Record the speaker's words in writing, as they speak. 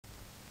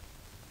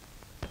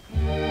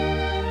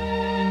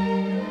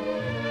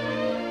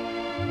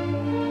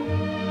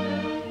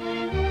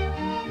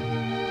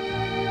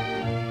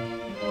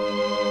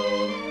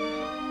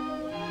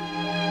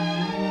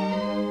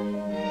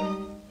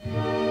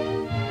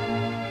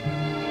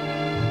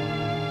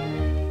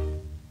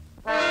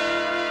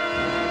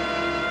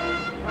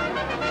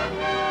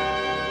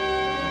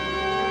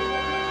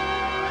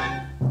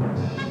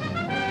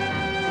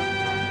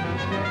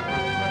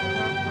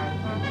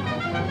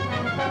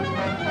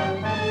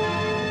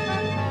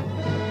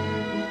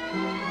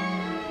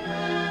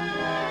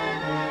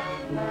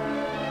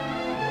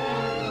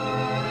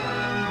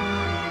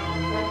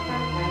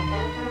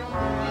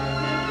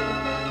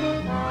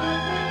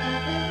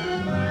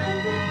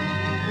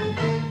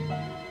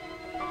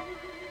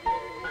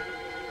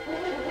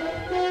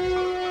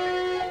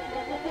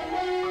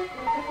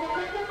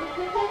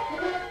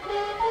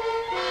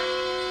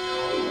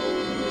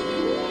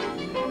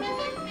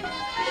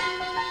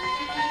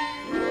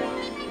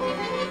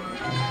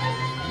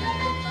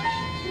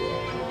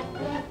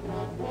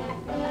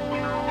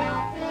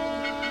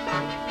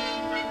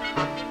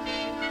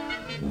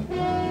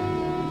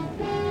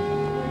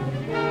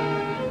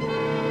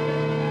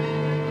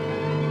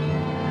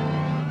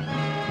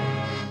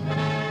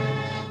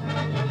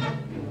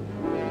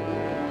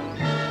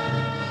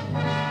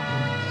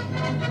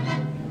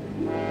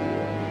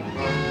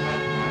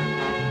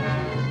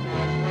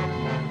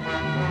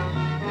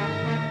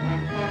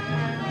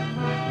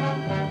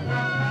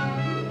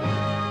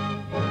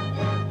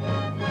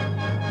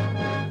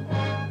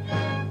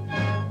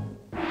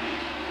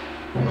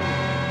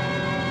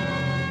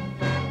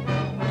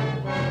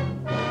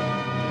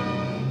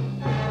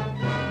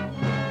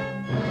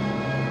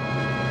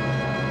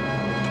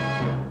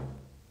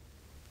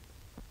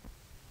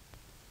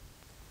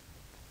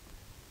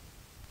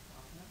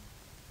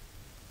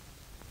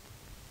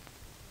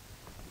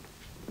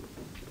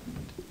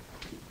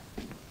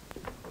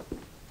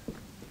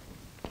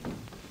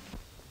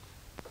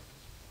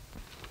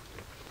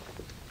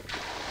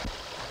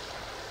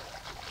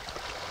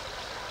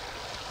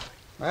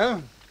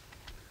Well,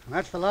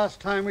 that's the last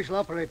time we shall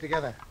operate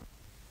together.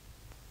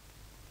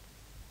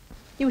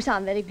 You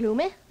sound very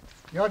gloomy.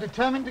 You're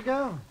determined to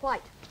go?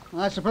 Quite.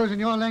 I suppose in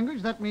your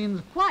language that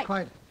means... Quite.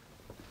 Quite.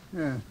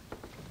 Yeah.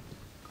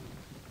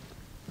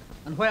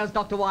 And where's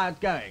Dr. Wyatt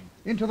going?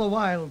 Into the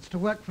wilds to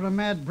work for a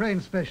mad brain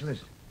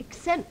specialist.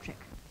 Eccentric.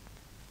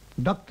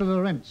 Dr.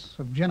 Laurence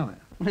of Genoa.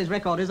 His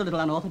record is a little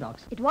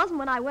unorthodox. It wasn't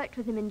when I worked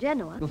with him in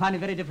Genoa. You'll find it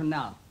very different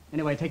now.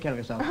 Anyway, take care of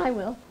yourself. I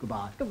will.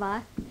 Goodbye.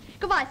 Goodbye.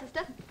 Goodbye,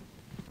 sister.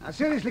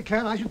 Seriously,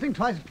 Claire, I should think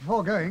twice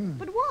before going.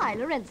 But why?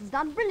 Laurence has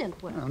done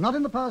brilliant work. No, not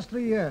in the past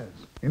 3 years.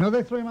 You know,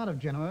 they threw him out of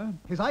Genoa.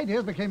 His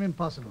ideas became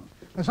impossible.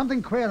 There's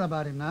something queer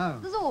about him now.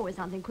 There's always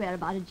something queer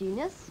about a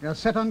genius. You're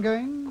set on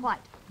going?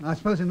 Quite. I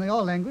suppose in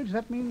your language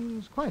that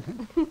means quite,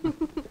 eh?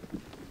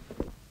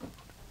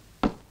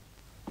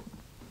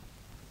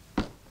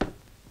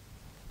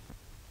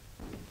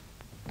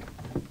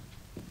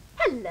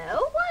 Hello,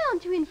 why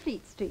aren't you in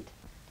Fleet Street?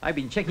 I've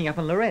been checking up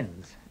on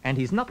Laurence, and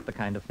he's not the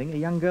kind of thing a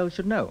young girl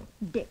should know.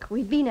 Dick,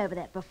 we've been over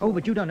that before. Oh,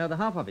 but you don't know the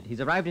half of it.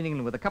 He's arrived in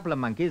England with a couple of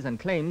monkeys and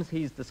claims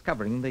he's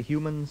discovering the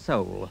human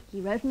soul. He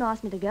wrote and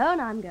asked me to go,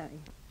 and I'm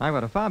going. I've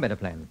got a far better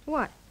plan.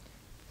 What?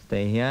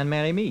 Stay here and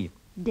marry me.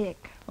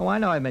 Dick. Oh, I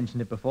know I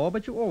mentioned it before,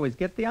 but you always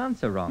get the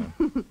answer wrong.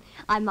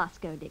 I must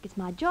go, Dick. It's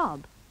my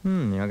job.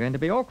 You're going to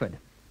be awkward.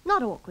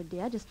 Not awkward,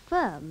 dear, just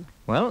firm.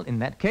 Well, in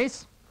that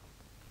case...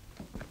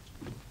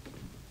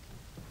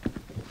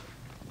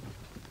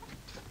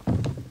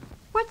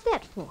 What's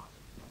that for?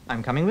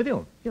 I'm coming with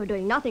you. You're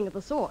doing nothing of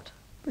the sort.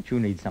 But you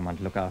need someone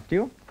to look after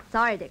you.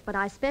 Sorry, Dick, but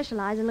I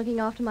specialize in looking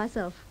after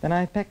myself. Then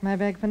I've packed my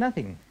bag for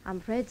nothing. I'm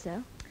afraid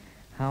so.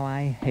 How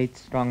I hate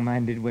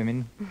strong-minded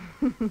women.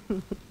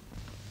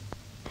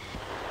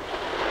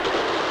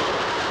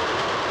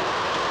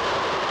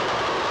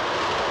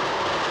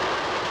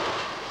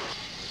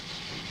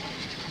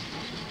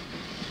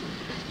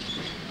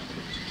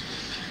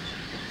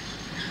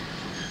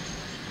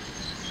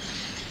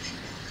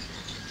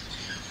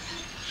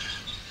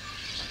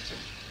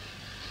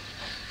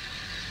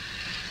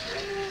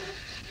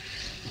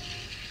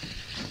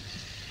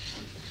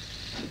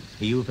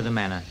 Are you for the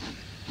manor?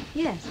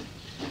 Yes.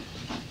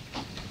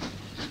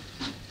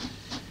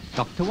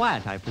 Dr.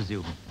 Wyatt, I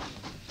presume.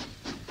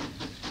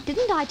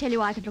 Didn't I tell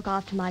you I could look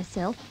after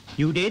myself?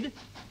 You did?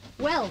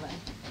 Well, then.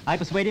 I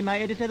persuaded my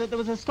editor that there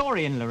was a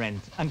story in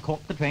Laurence and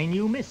caught the train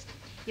you missed.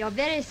 You're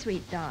very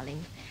sweet,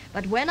 darling.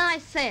 But when I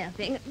say a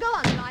thing... Go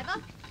on,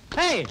 driver.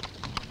 Hey!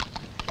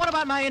 What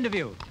about my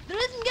interview? There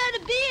isn't going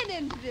to be an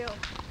interview.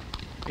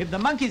 If the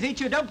monkeys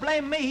eat you, don't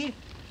blame me.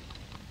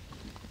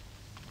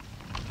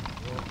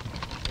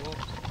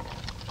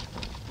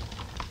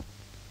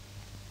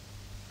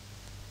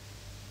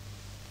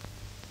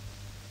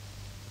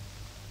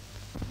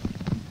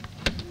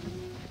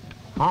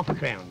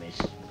 £0.50, miss.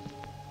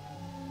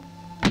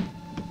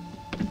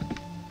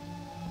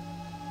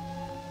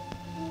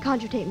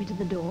 Can't you take me to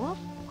the door?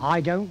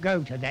 I don't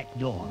go to that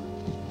door.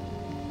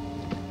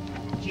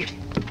 Yes.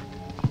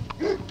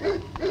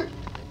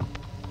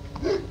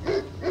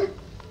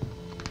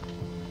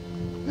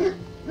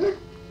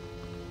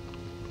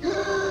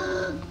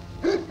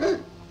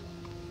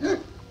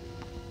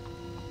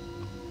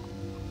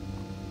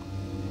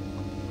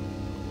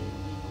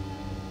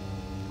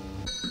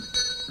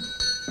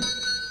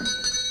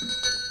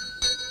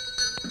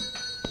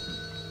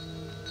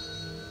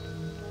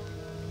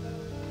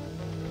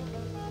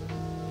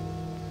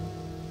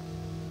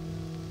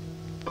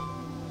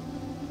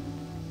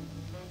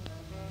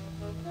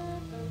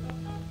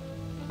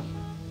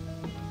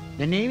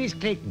 The name is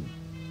Clayton,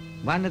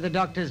 one of the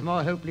doctor's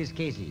more hopeless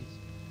cases.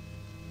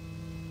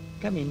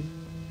 Come in.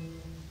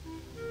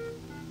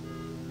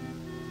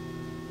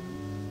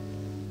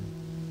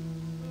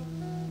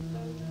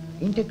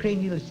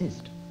 Intracranial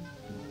cyst.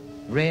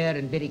 Rare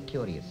and very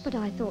curious. But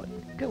I thought...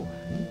 Go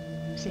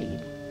on, say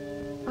it.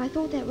 I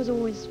thought that was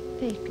always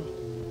fatal.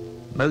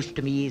 Most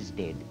of me is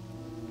dead.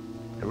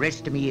 The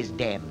rest of me is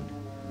damned.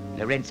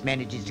 Laurence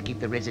manages to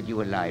keep the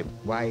residue alive.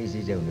 Why is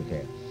his own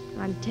affair?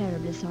 I'm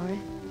terribly sorry.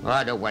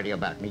 Oh, don't worry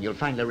about me. You'll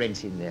find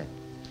Laurence in there.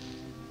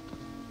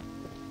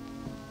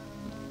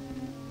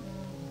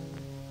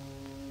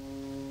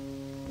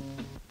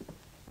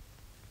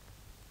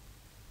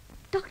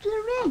 Dr.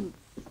 Laurence!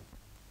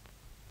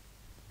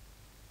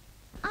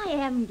 I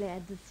am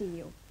glad to see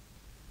you.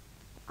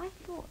 I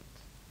thought...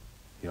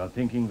 You're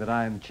thinking that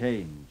I am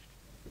changed.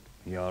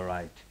 You're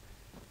right.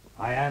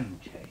 I am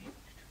changed.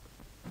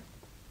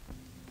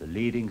 The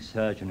leading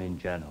surgeon in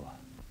Genoa,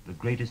 the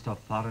greatest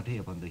authority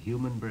upon the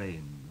human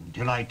brain,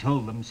 until I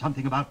told them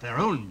something about their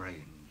own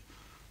brains.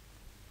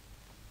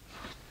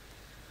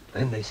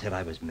 Then they said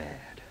I was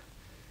mad.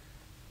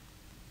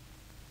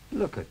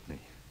 Look at me.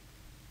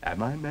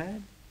 Am I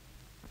mad?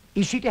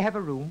 Is she to have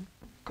a room?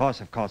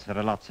 Of course, there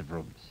are lots of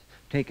rooms.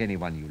 Take any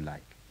one you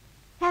like.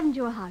 Haven't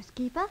you a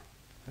housekeeper?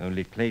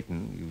 Only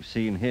Clayton, you've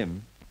seen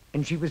him.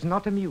 And she was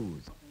not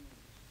amused.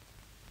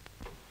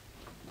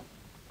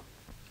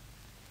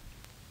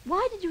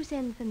 Why did you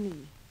send for me?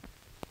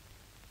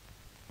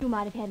 You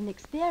might have had an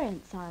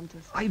experienced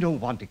scientist. I don't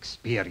want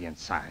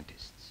experienced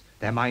scientists.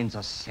 Their minds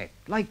are set.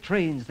 Like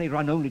trains, they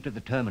run only to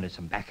the terminus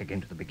and back again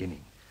to the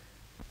beginning.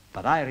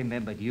 But I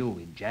remembered you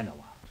in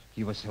Genoa.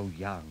 You were so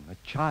young, a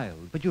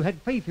child, but you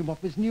had faith in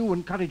what was new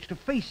and courage to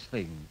face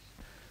things.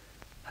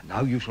 And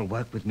now you shall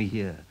work with me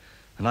here,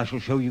 and I shall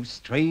show you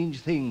strange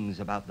things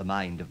about the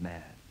mind of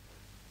man.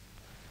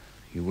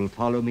 You will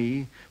follow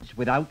me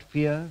without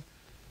fear.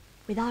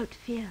 Without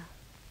fear.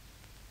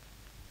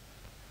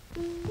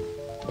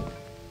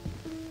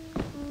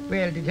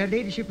 Well, did her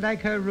ladyship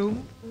like her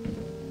room?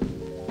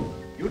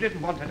 You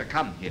didn't want her to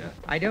come here.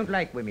 I don't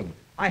like women.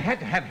 I had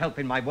to have help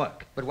in my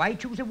work. But why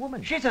choose a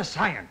woman? She's a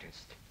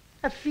scientist.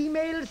 A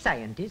female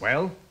scientist?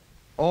 Well,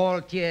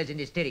 All tears and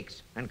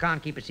hysterics, and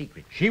can't keep a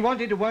secret. she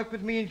wanted to work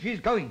with me, and she's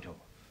going to.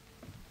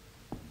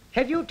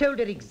 Have you told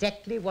her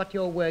exactly what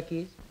your work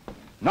is?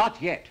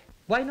 Not yet.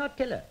 Why not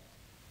tell her?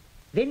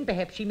 Then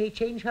perhaps she may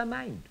change her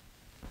mind.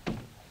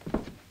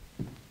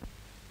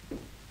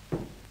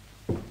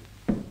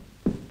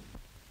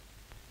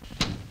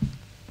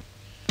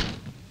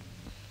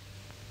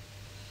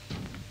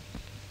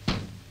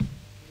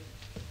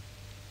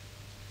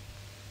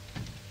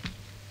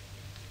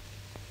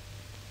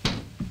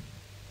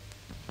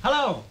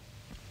 Hello.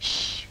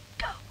 Shh,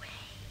 go away.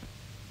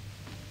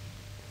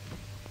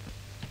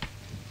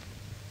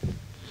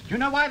 Do you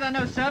know why there are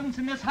no servants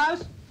in this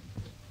house?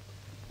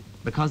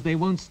 Because they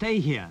won't stay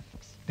here.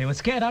 They were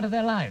scared out of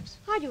their lives.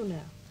 How do you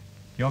know?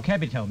 Your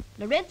cabby told me.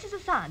 Laurence is a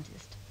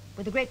scientist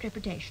with a great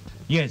reputation.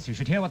 Yes, you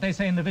should hear what they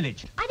say in the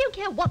village. I don't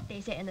care what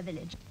they say in the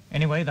village.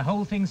 Anyway, the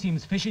whole thing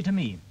seems fishy to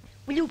me.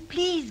 Will you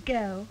please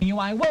go? You,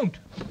 I won't.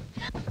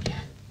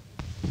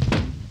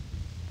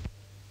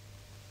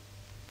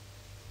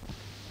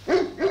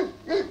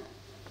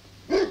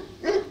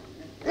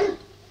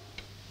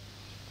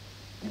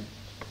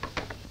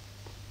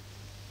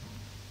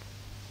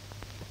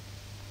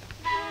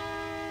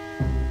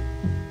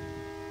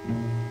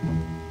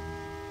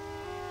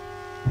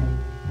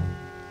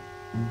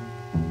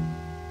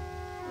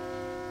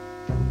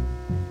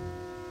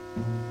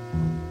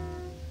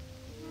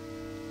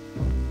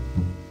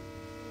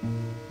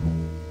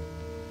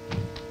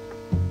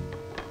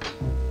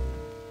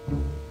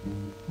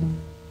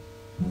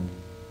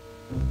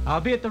 I'll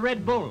be at the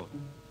Red Bull.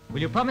 Will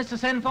you promise to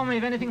send for me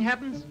if anything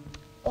happens?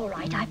 All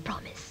right, I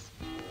promise.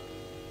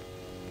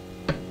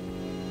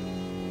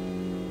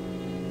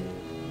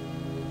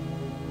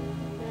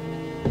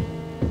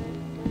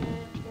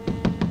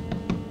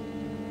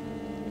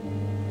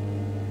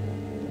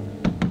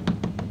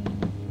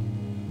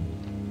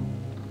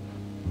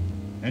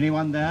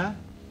 Anyone there?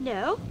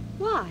 No?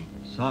 Why?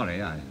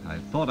 Sorry, I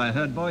thought I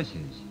heard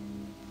voices.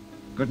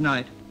 Good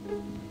night.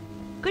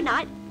 Good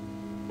night.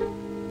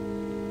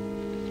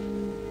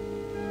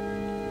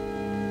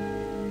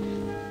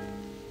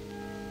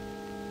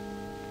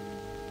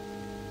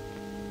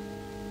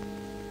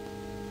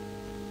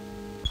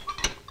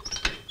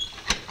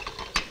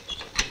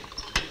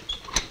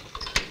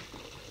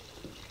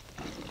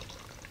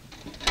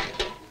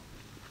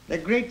 The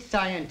great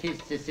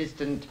scientist's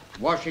assistant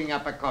washing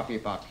up a coffee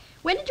pot.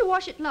 When did you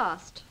wash it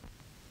last?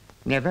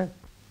 Never?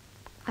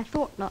 I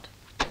thought not.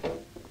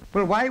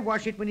 Well, why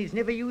wash it when it's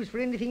never used for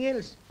anything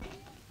else?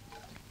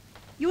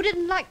 You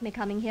didn't like me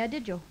coming here,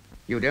 did you?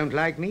 You don't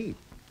like me.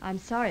 I'm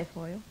sorry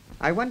for you.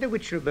 I wonder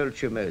which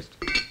revolts you most.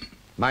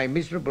 My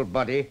miserable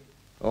body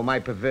or my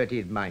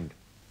perverted mind.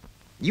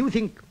 You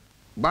think,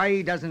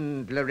 why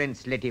doesn't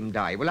Laurence let him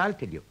die? Well, I'll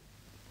tell you.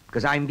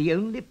 Because I'm the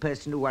only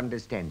person who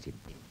understands him.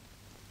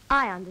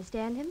 I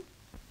understand him.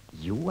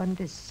 You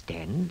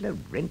understand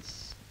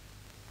Laurence?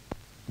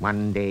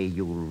 One day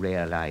you'll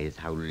realize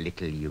how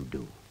little you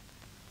do.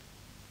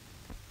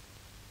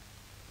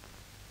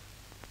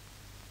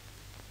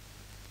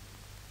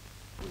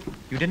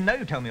 You didn't know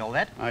you told me all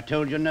that. I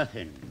told you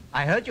nothing.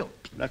 I heard you.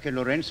 Lucky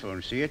Laurence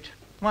won't see it.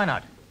 Why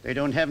not? They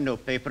don't have no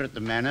paper at the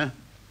manor.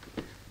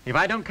 If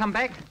I don't come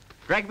back,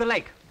 drag the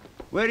lake.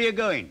 Where are you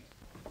going?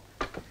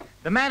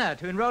 The manor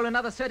to enroll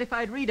another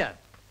certified reader.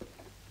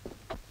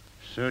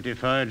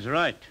 Certified's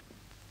right.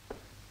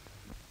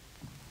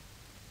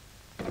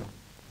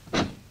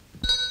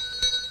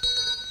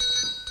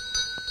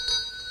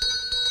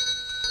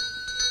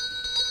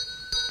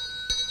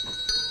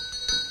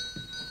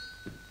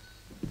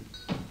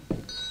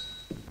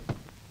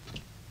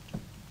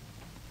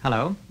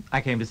 Hello.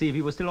 I came to see if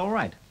you were still all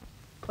right.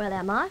 Well,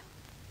 am I?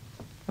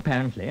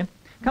 Apparently.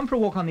 Come for a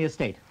walk on the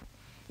estate.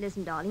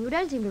 Listen, darling, you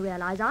don't seem to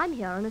realize I'm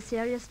here on a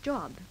serious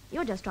job.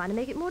 You're just trying to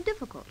make it more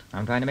difficult.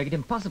 I'm trying to make it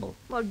impossible.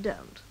 Well,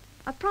 don't.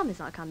 I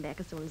promise I'll come back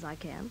as soon as I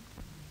can.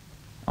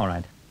 All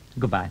right.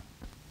 Goodbye.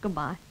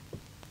 Goodbye.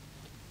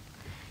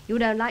 You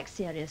don't like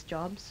serious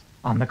jobs.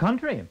 On the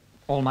contrary.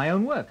 All my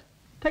own work.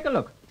 Take a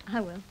look. I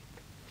will.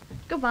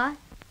 Goodbye.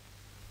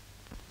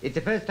 It's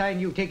the first time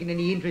you've taken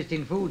any interest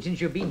in food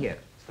since you've been here.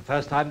 It's the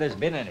first time there's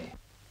been any.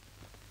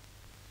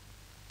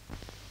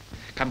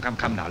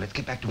 Come now. Let's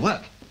get back to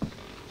work.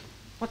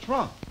 What's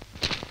wrong?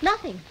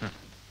 Nothing.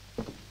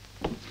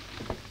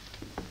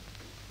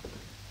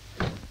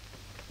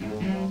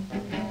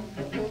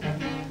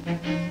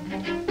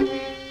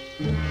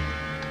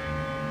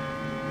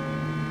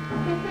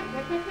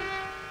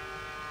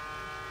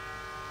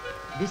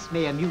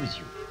 this may amuse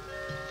you.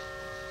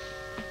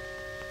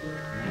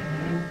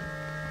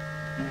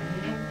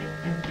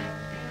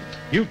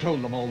 You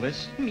told them all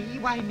this. Me?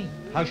 Why me?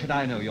 How should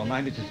I know? Your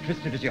mind is as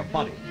twisted as your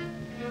body.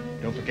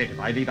 Don't forget, if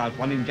I leave out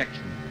one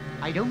injection.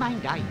 I don't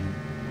mind dying,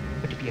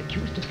 but to be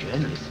accused of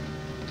journalism.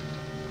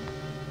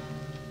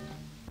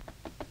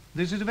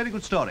 This is a very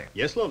good story.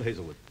 Yes, Lord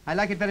Hazelwood. I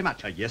like it very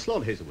much. Yes,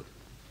 Lord Hazelwood.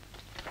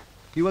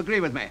 You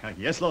agree with me?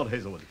 Yes, Lord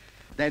Hazelwood.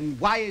 Then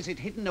why is it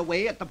hidden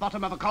away at the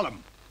bottom of a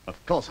column?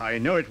 Of course, I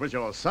know it was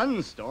your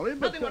son's story,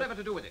 but... Nothing whatever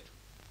to do with it.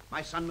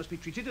 My son must be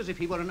treated as if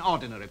he were an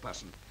ordinary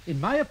person. In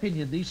my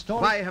opinion, these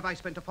stories... Why have I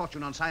spent a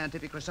fortune on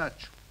scientific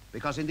research?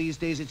 Because in these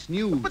days it's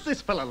news. But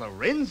this fellow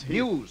Laurence,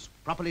 News.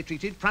 Properly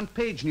treated, front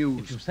page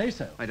news. If you say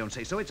so. I don't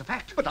say so, it's a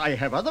fact. But I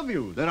have other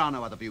views. There are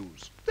no other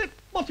views. Then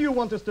what do you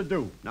want us to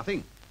do?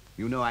 Nothing.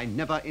 You know I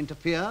never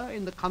interfere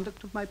in the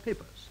conduct of my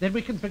papers. Then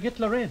we can forget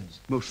Laurence.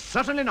 Most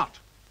certainly not.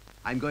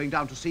 I'm going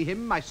down to see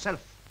him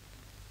myself.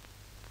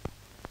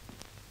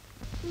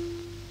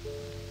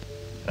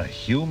 A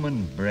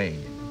human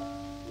brain.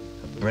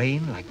 A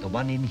brain like the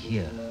one in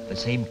here. The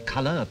same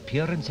color,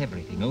 appearance,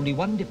 everything. Only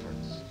one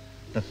difference.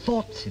 The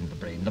thoughts in the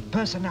brain, the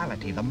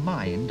personality, the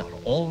mind are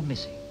all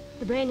missing.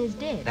 The brain is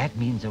dead. That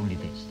means only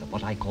this, that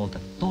what I call the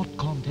thought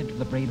content of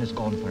the brain is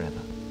gone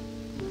forever.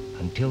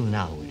 Until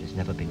now, it has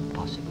never been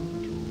possible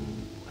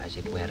to, as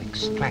it were,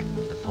 extract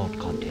the thought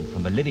content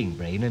from a living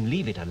brain and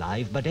leave it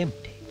alive but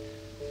empty.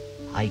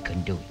 I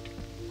can do it.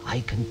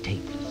 I can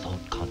take the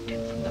thought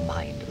content from the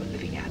mind of a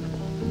living animal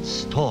and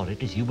store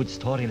it as you would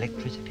store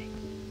electricity.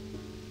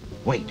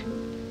 Wait.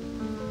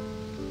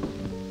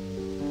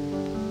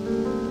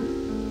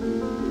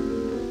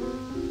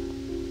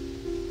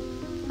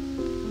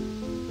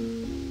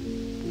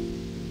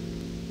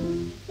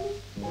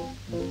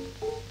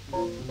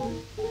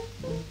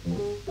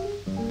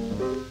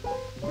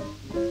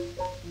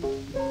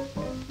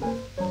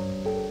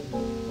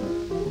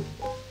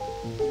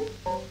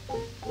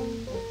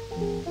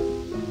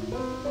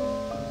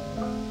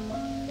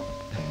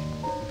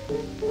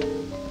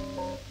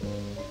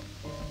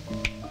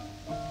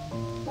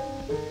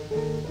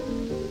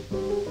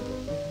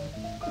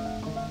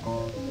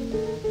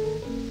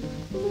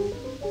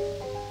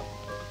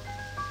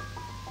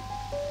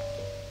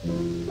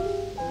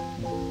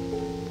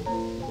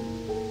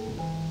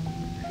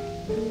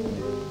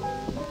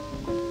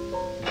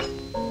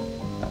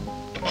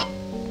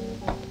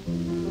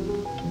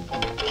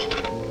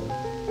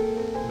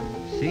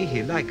 See,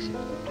 he likes it.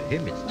 To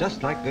him, it's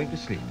just like going to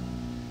sleep.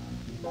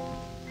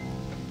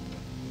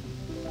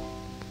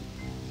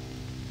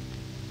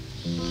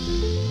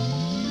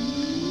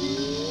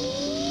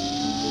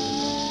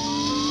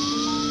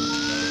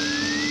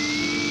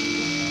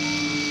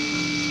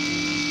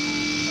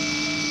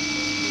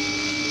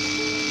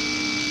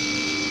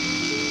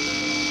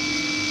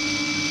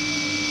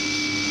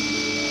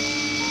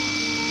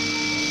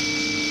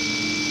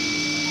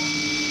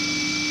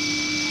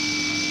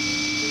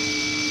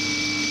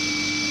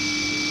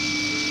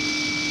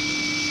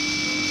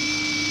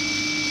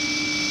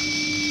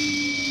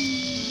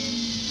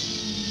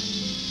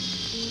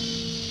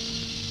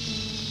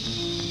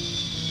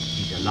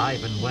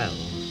 Alive and well,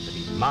 but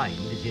his mind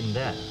is in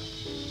there.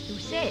 You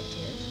say it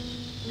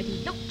is, but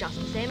he looked just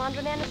the same under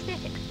an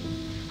anesthetic.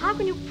 How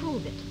can you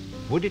prove it?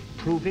 Would it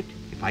prove it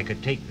if I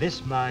could take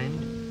this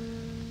mind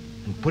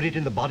and put it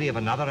in the body of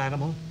another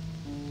animal?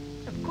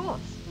 Of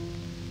course,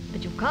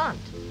 but you can't.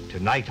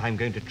 Tonight I'm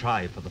going to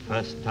try for the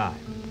first time.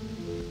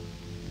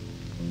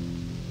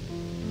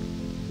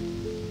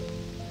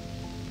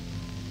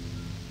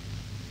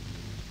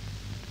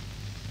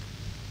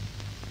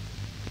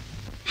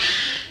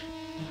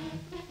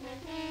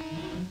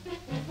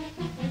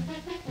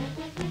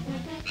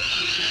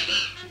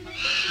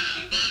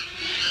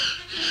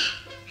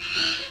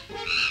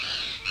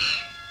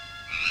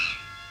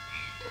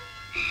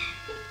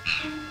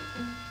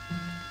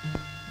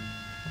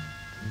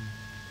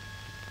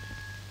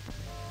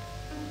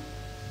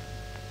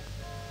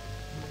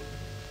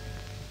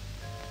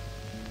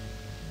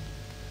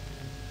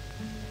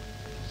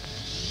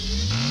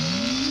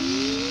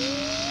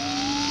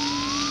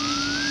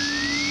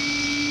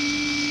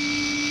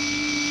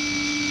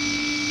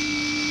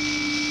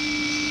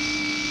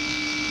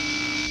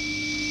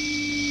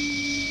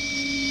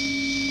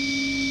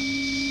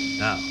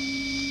 Now,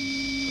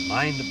 the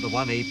mind of the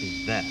one ape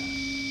is there.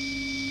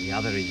 The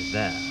other is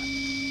there.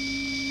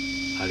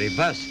 I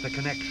reverse the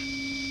connection.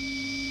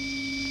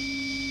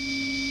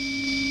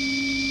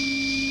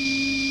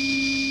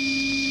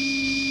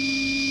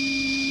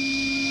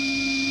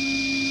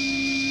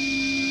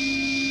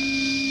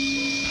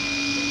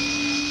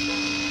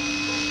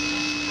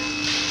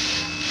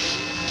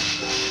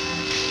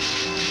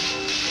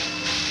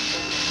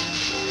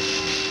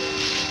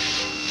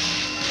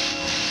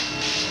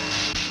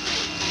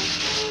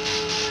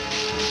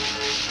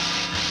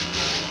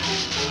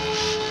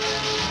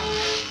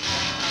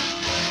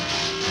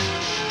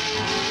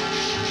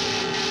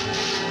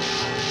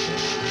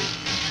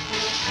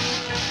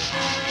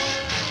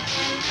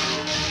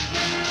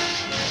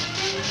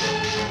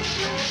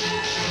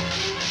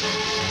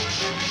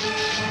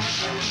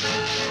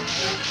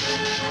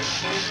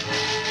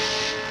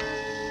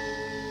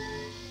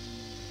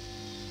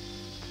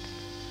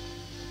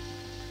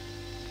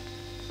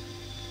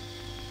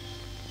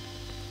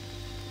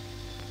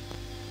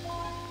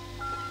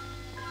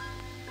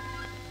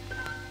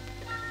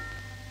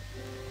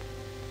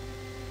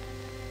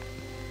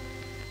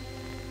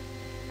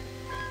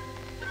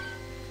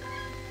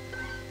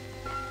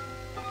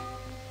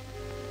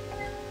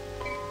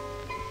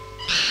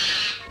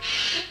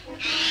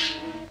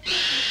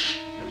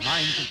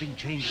 been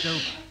changed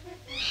over.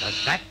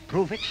 Does that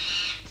prove it?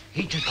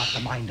 Each has got the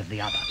mind of the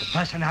other, the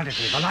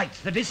personality, the likes,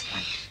 the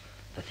dislikes.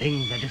 The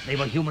things that if they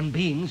were human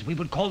beings, we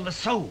would call the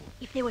soul.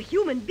 If they were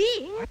human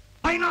beings...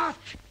 Why not?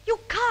 You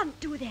can't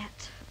do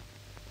that.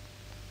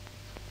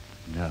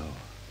 No.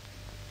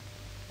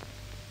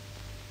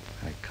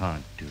 I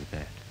can't do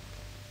that.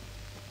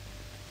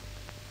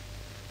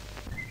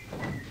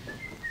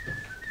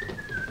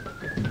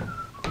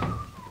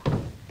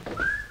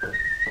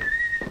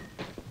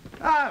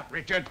 Ah,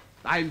 Richard,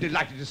 I'm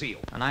delighted to see you.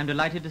 And I'm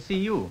delighted to see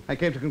you. I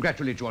came to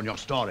congratulate you on your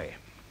story.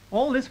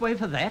 All this way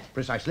for that?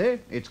 Precisely.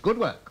 It's good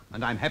work,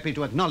 and I'm happy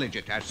to acknowledge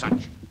it as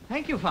such.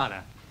 Thank you,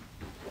 Father.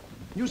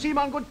 You seem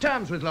on good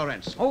terms with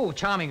Laurence. Oh,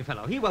 charming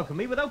fellow. He welcomed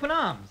me with open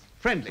arms.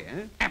 Friendly,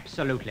 eh?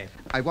 Absolutely.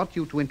 I want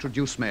you to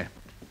introduce me.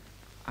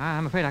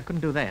 I'm afraid I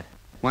couldn't do that.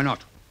 Why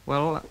not?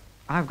 Well,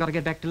 I've got to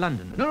get back to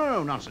London.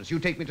 No, nonsense. You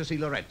take me to see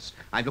Laurence.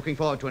 I'm looking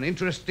forward to an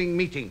interesting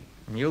meeting.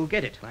 You'll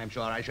get it. I'm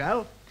sure I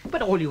shall.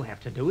 But all you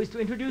have to do is to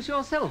introduce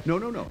yourself. No.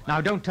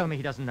 Now, don't tell me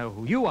he doesn't know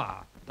who you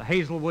are. The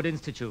Hazelwood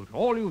Institute.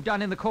 All you've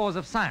done in the cause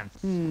of science.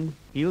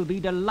 He'll be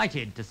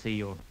delighted to see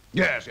you.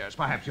 Yes,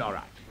 perhaps you're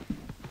right.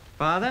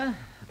 Father,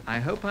 I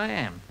hope I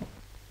am.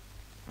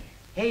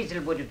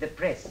 Hazelwood of the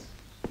press.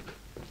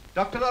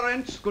 Dr.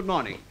 Laurence, good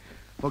morning.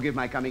 Forgive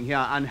my coming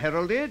here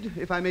unheralded,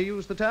 if I may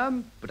use the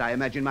term, but I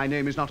imagine my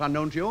name is not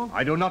unknown to you.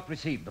 I do not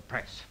receive the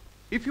press.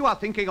 If you are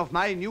thinking of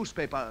my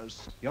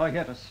newspapers... You're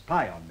here to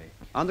spy on me.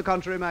 On the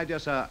contrary, my dear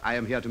sir, I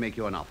am here to make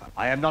you an offer.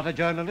 I am not a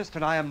journalist,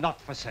 and I am not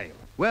for sale.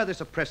 Were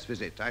this a press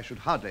visit, I should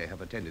hardly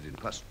have attended in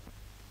person.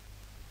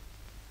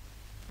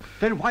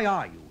 Then why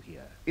are you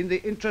here? In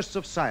the interests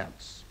of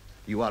science.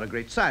 You are a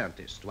great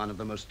scientist, one of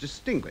the most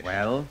distinguished.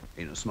 Well?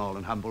 In a small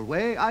and humble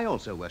way, I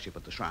also worship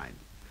at the shrine.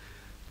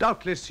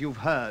 Doubtless you've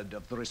heard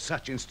of the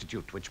Research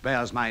Institute, which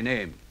bears my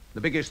name,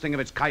 the biggest thing of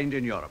its kind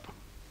in Europe.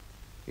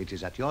 It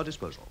is at your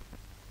disposal.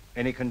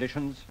 Any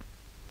conditions?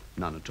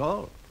 None at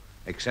all,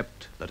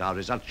 except that our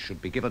results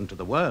should be given to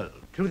the world.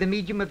 Through the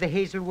medium of the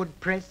Hazelwood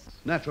press?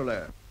 Naturally.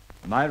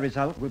 My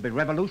result will be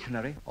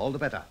revolutionary. All the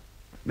better.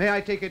 May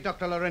I take it,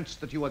 Dr. Laurence,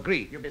 that you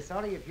agree? You'll be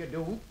sorry if you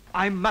do.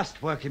 I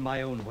must work in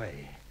my own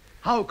way.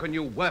 How can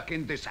you work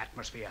in this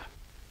atmosphere?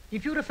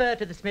 If you refer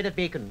to the smell of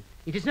bacon,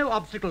 it is no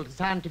obstacle to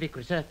scientific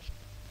research.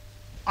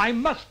 I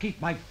must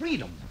keep my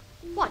freedom.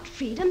 What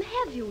freedom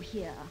have you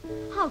here?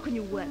 How can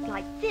you work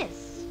like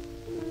this?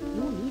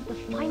 You need the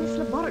finest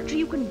laboratory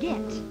you can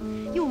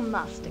get. You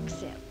must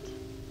accept.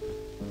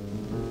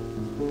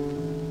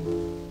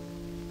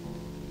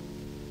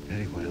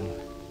 Very well.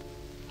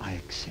 I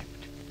accept.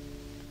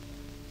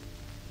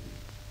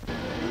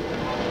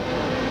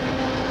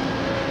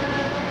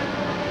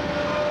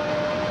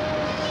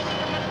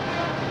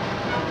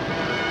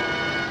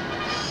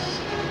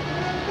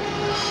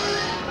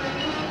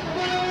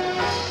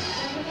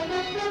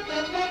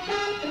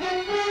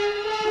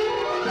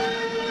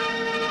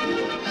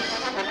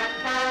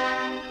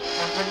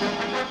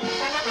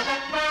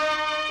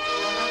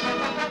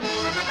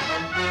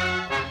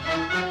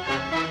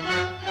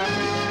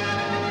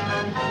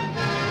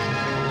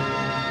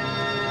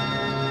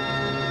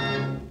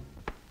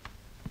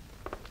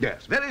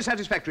 Yes, very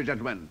satisfactory,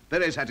 gentlemen.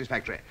 Very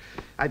satisfactory.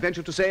 I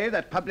venture to say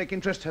that public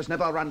interest has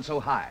never run so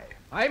high.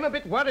 I'm a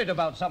bit worried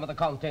about some of the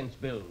contents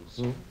bills.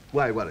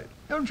 Why worried?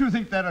 Don't you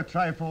think they're a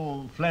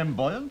trifle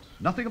flamboyant?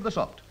 Nothing of the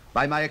sort.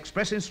 By my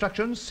express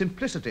instructions,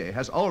 simplicity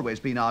has always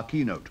been our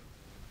keynote.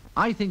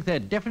 I think they're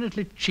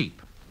definitely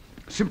cheap.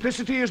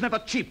 Simplicity is never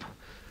cheap.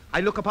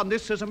 I look upon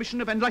this as a mission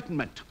of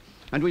enlightenment,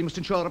 and we must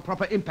ensure a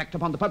proper impact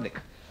upon the public.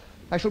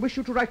 I shall wish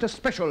you to write a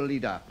special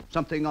leader,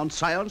 something on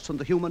science and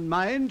the human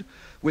mind,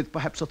 with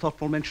perhaps a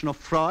thoughtful mention of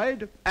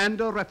Freud,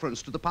 and a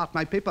reference to the part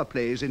my paper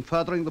plays in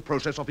furthering the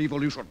process of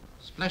evolution.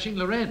 Splashing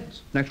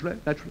Laurence. Naturally.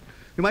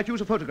 You might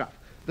use a photograph.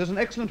 There's an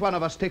excellent one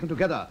of us taken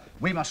together.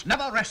 We must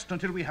never rest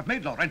until we have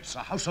made Laurence a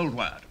household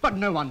word. But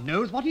no one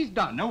knows what he's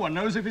done. No one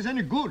knows if he's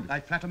any good. I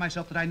flatter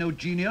myself that I know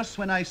genius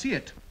when I see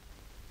it.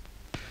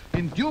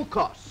 In due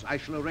course, I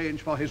shall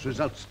arrange for his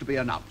results to be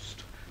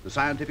announced. The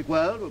scientific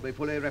world will be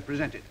fully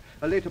represented.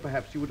 Later,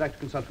 perhaps, you would like to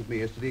consult with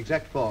me as to the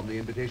exact form the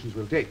invitations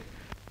will take.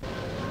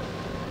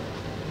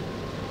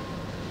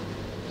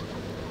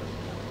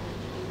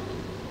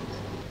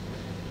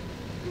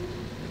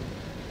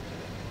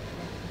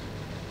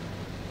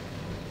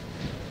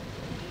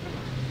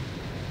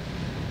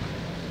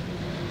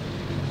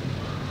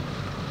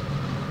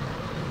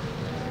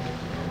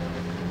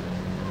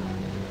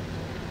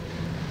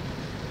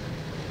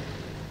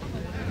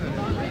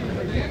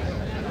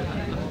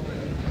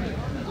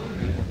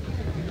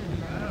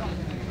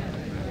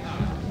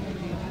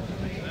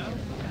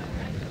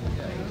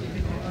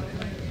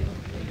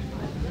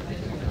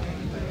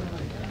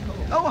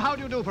 Oh, how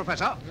do you do,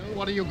 Professor?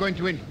 What are you going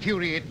to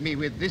infuriate me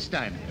with this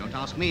time? Don't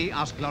ask me,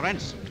 ask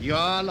Laurence. Your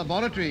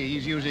laboratory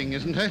he's using,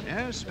 isn't it?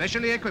 Yes,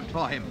 specially equipped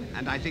for him.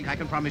 And I think I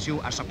can promise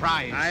you a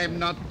surprise. I'm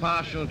not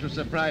partial to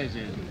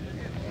surprises.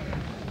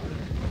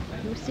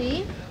 You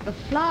see, the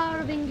flower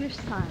of English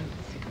science.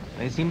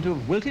 They seem to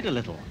have wilted a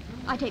little.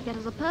 I take that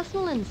as a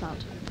personal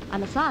insult.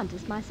 I'm a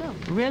scientist myself.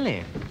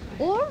 Really?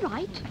 All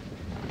right.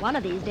 One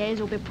of these days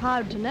you'll be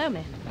proud to know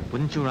me.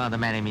 Wouldn't you rather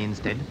marry me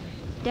instead?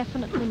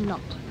 Definitely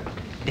not.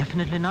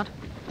 Definitely not?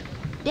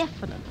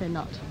 Definitely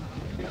not.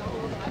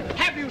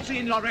 Have you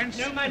seen Laurence?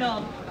 No, my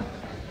lord.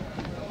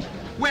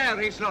 Where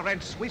is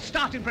Laurence? We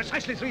start in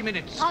precisely 3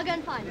 minutes. I'll go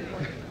and find him.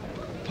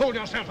 Pull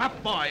yourself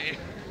up, boy.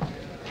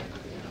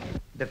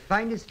 The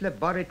finest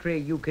laboratory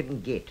you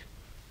can get.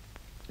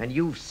 And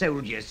you've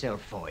sold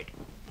yourself for it.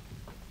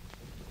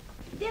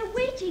 They're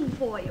waiting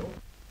for you.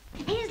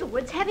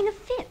 Hazelwood's having a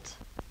fit.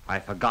 I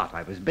forgot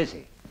I was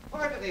busy.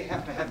 Why do they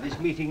have to have this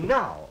meeting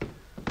now?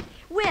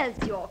 Where's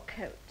your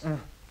coat?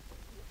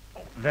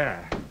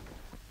 There.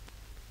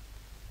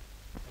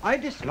 I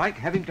dislike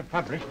having to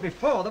publish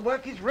before the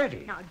work is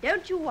ready. Now,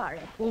 don't you worry.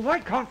 Well, why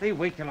can't they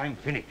wait till I'm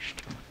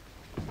finished?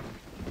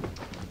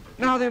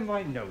 Now then,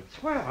 my notes.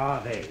 Where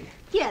are they?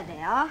 Here they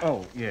are.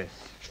 Oh, yes.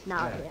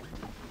 Now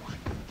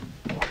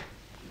then.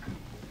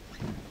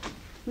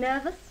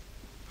 Nervous?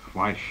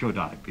 Why should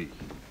I be?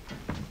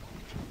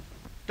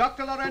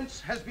 Dr.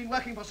 Laurence has been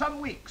working for some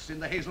weeks in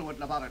the Hazelwood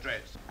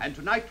laboratories, and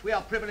tonight we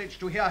are privileged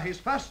to hear his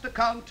first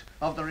account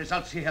of the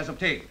results he has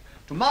obtained.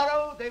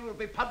 Tomorrow they will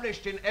be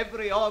published in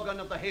every organ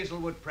of the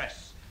Hazelwood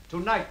press.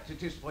 Tonight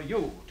it is for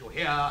you to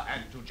hear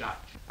and to judge.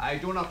 I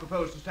do not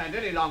propose to stand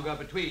any longer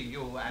between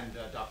you and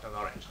Dr.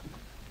 Laurence.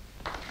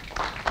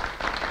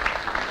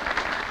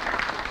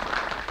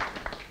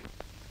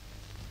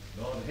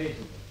 Lord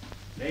Hazelwood,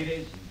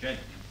 ladies and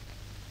gentlemen,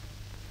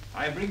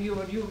 I bring you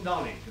a new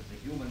knowledge of the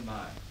human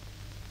mind,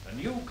 a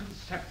new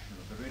conception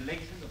of the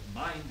relation of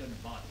mind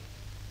and body,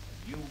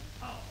 a new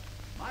power.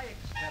 My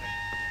experiment.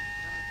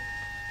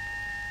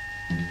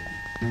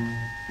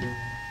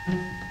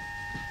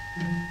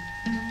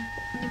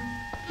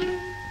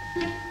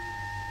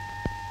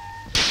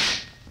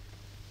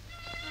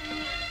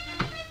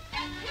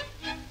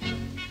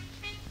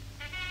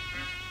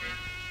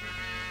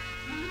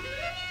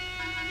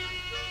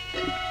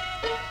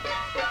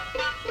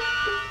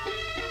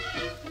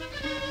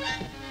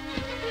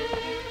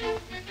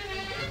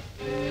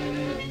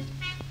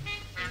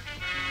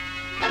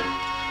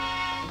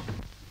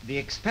 The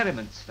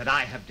experiments that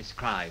I have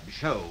described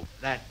show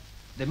that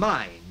the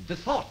mind, the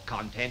thought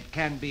content,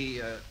 can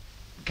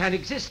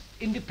exist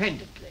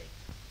independently.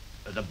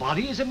 The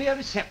body is a mere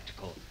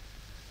receptacle,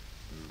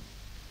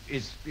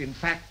 is in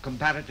fact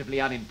comparatively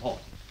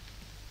unimportant.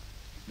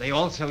 They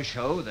also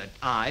show that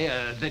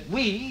that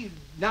we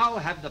now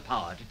have the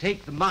power to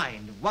take the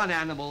mind of one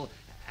animal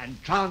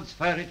and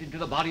transfer it into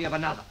the body of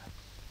another.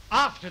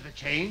 After the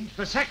change,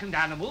 the second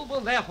animal will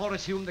therefore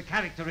assume the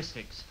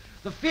characteristics,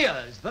 the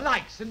fears, the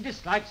likes and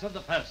dislikes of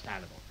the first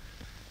animal.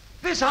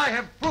 This I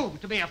have proved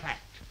to be a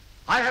fact.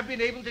 I have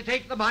been able to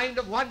take the mind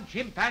of one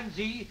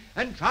chimpanzee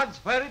and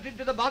transfer it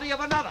into the body of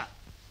another.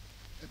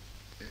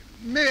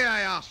 May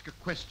I ask a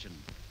question?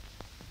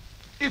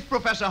 If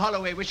Professor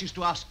Holloway wishes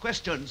to ask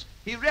questions,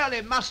 he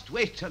really must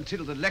wait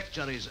until the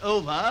lecture is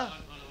over.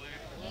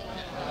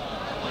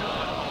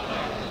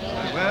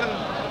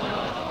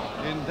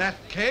 Well, in that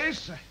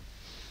case,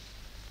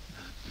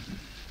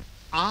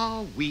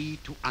 are we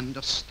to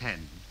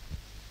understand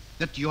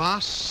that you are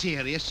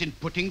serious in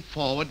putting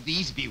forward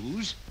these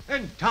views?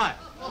 Entirely.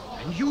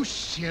 And you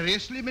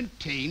seriously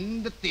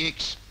maintain that the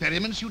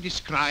experiments you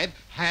describe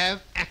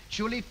have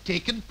actually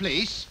taken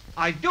place?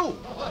 I do.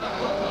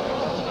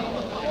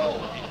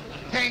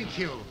 Thank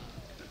you.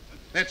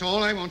 That's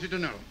all I wanted to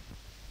know.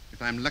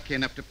 If I'm lucky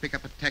enough to pick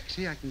up a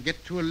taxi, I can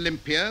get to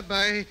Olympia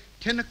by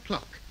 10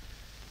 o'clock.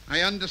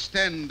 I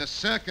understand the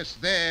circus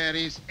there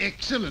is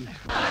excellent.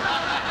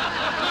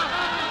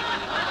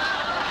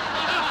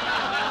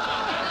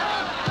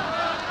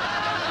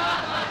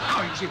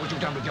 Now you see what you've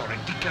done with your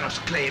ridiculous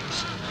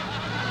claims.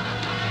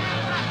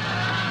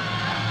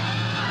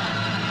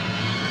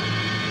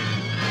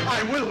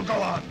 I will go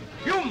on.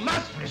 You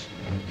must listen.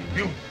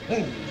 You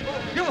fools.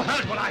 You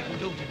heard what I can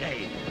do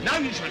today. Now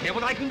you shall hear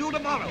what I can do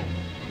tomorrow.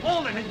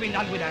 All that has been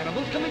done with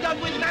animals can be done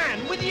with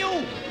man, with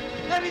you.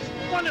 There is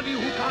one of you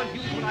who can't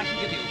use what I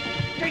can give you.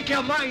 Take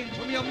your minds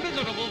from your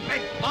miserable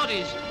bent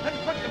bodies and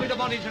put them into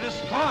bodies that are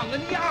strong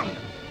and young.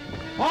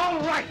 All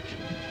right.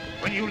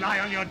 When you lie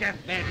on your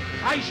deathbed,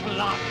 I shall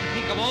laugh to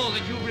think of all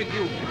that you've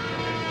reviewed.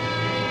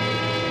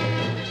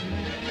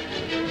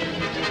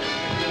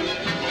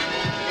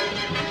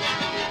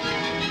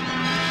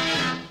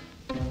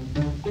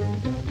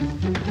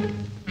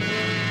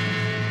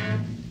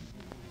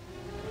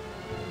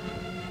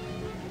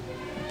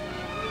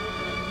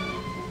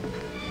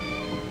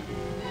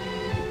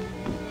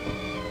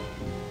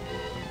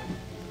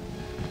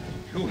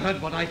 You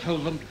heard what I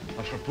told them.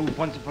 I shall prove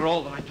once and for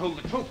all that I told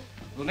the truth.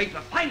 We'll make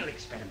the final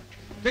experiment,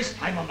 this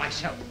time on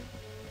myself.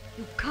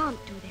 You can't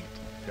do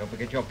that. Don't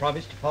forget your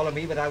promise to follow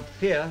me without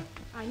fear.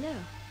 I know.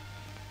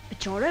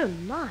 But your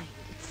own mind,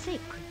 it's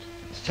sacred.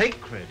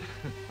 Sacred?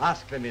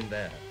 Ask them in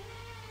there.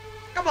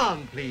 Come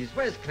on, please.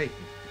 Where's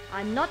Clayton?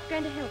 I'm not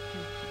going to help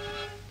you.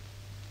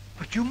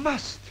 But you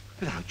must.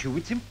 Without you,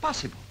 it's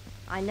impossible.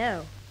 I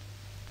know.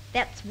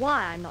 That's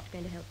why I'm not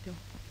going to help you.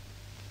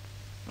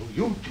 Oh,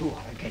 you two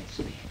are against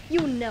me.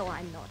 You know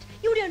I'm not.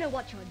 You don't know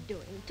what you're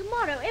doing.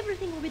 Tomorrow,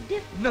 everything will be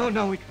different.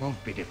 No, it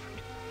won't be different.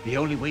 The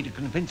only way to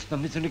convince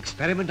them is an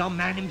experiment on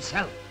man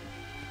himself.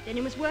 Then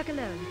you must work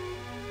alone.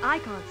 I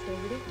can't stay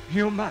with you.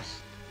 You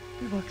must.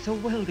 We work so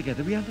well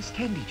together. We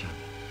understand each other.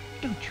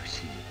 Don't you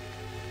see?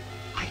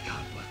 I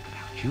can't work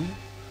without you.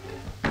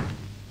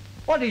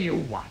 What do you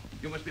want?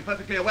 You must be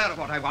perfectly aware of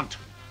what I want.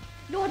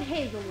 Lord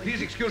Hazelwood.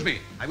 Please excuse me.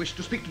 I wish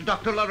to speak to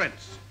Dr.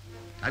 Laurence.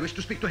 I wish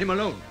to speak to him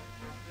alone.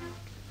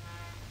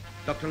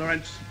 Dr.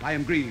 Laurence, I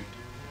am grieved,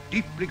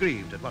 deeply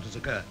grieved at what has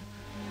occurred.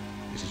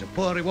 This is a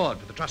poor reward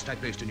for the trust I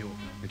placed in you.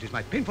 It is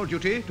my painful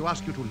duty to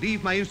ask you to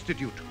leave my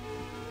institute.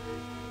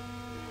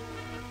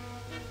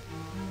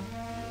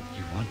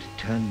 You want to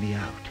turn me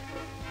out?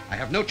 I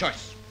have no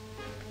choice.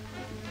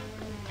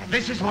 And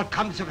this is what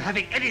comes of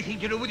having anything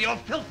to do with your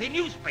filthy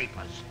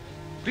newspapers.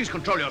 Please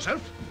control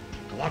yourself.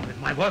 Go on with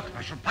my work.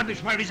 I shall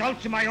publish my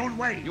results in my own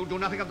way. You do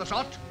nothing of the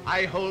sort.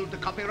 I hold the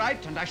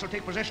copyright, and I shall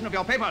take possession of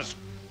your papers.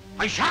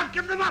 I shan't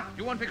give them up.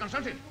 You won't be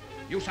consulted.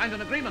 You signed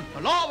an agreement.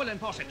 The law will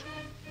enforce it.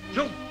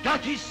 You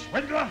dirty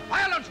swindler!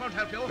 Violence won't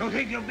help you. You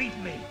think you'll beat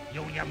me?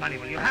 You and your money,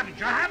 well, you haven't.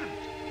 You haven't.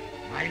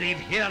 When I leave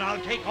here,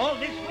 I'll take all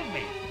this with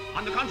me.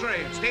 On the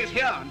contrary, it stays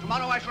here, and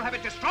tomorrow I shall have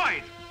it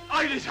destroyed.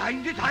 I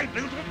designed it. I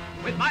built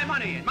it. With my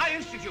money, in my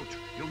institute.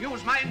 You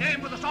used my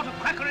name for the sort of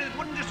quackery that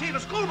wouldn't deceive a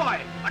schoolboy.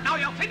 But now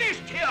you're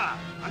finished here,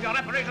 and your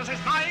apparatus is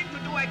mine to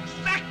do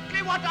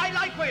exactly what I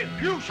like with.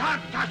 You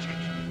shan't touch it.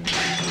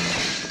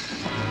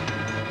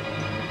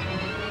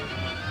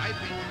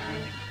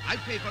 I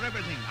paid for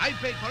everything. I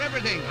paid for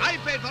everything. I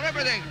paid for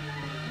everything.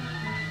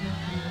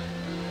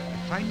 The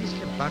finest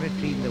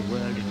laboratory in the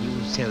world, and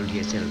you sold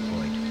yourself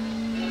for it.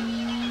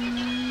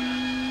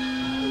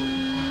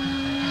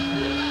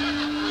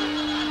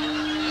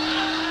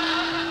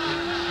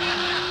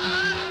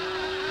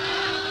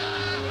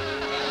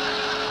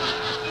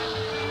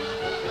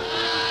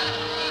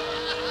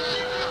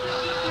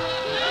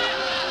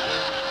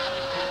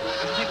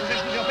 Take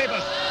possession of your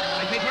papers.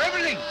 I paid for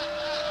everything.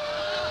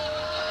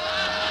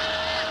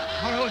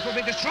 Tomorrow it will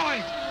be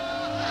destroyed.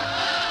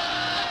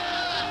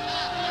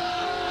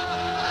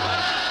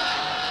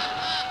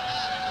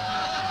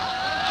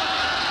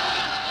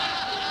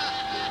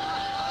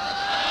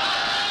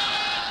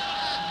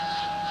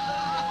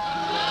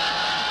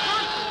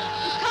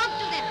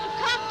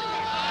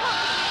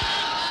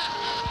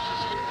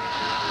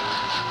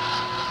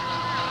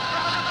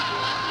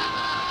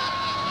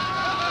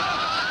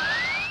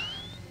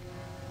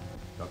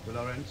 Dr.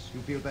 Laurence,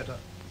 you feel better?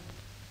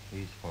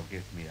 Please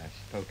forgive me. I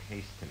spoke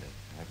hastily.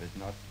 I was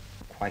not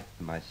quite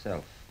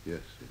myself.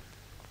 Yes.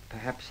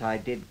 Perhaps I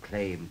did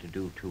claim to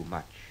do too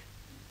much.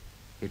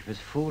 It was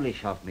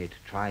foolish of me to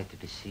try to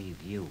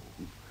deceive you.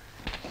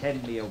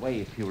 Send me away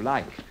if you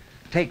like.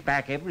 Take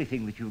back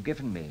everything that you've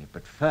given me.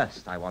 But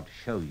first, I want to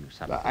show you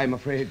something. I'm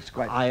afraid it's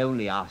quite... I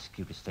only ask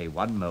you to stay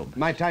one moment.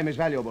 My time is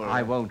valuable.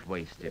 I won't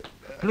waste it.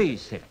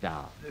 Please sit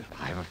down.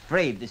 I'm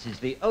afraid this is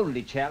the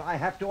only chair I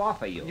have to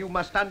offer you. You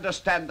must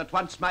understand that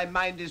once my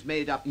mind is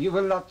made up... You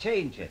will not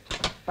change it.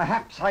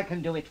 Perhaps I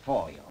can do it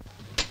for you.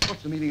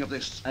 What's the meaning of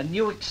this? A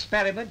new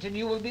experiment, and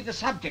you will be the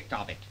subject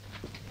of it.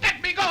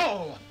 Let me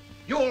go!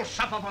 You'll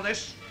suffer for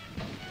this.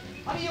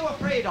 What are you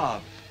afraid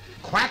of?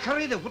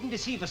 Quackery that wouldn't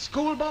deceive a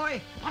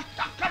schoolboy? What,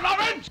 Dr.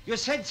 Laurence? You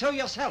said so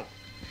yourself.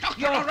 Dr.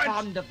 You're Laurence!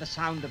 fond of the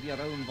sound of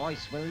your own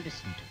voice. Well,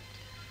 listen to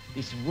it.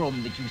 This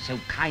room that you so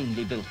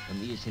kindly built for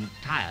me is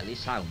entirely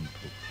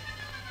soundproof.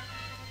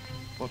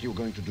 What are you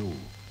going to do?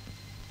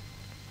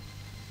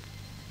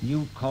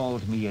 You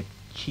called me a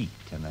cheat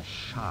and a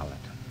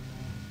charlatan.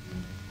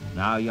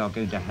 Now you're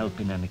going to help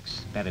in an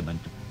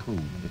experiment to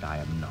prove that I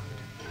am not.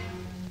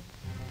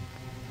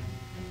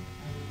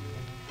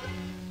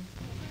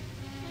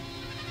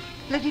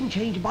 Let him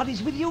change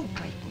bodies with you,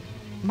 Clayton.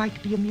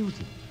 Might be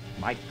amusing,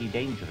 might be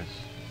dangerous.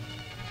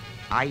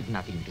 I've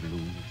nothing to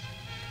lose.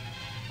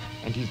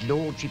 And his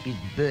lordship is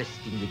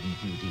bursting with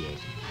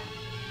enthusiasm.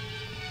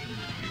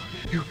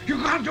 You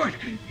can't do it!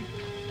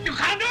 You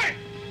can't do it!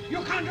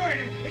 You can't do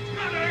it! It's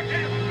not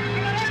elected!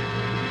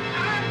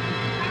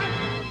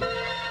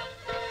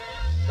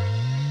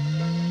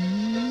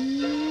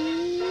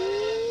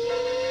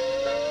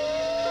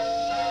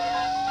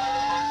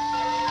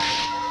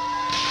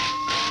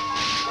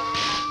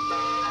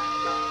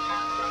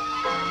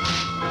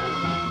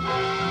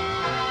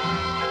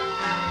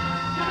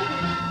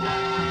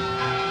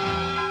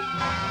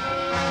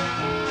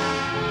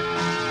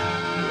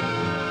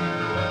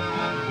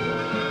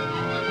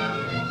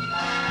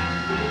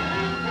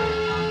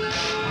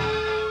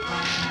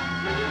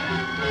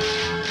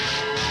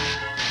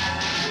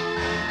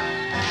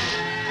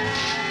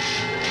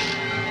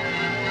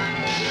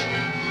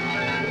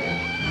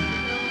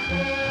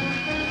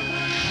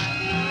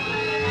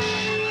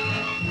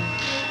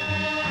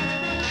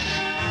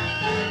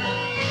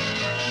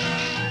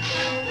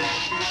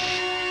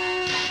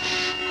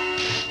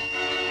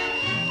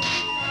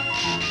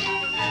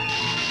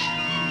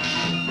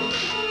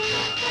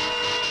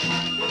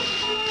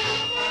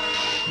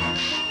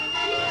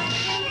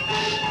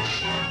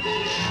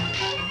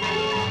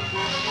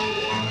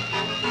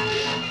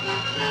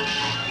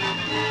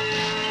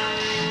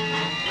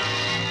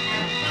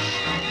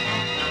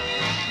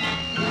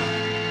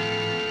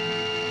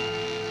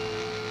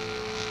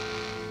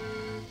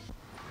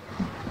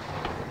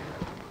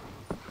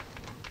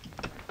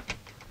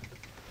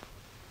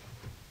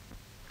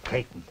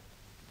 Clayton.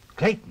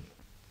 Clayton.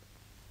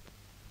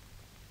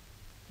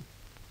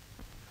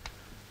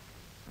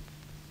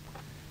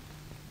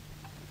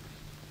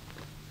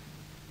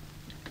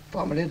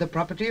 Formerly the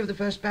property of the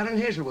first Baron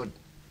Hazelwood.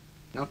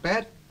 Not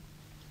bad.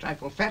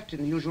 Trifle fat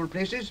in the usual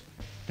places.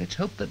 Let's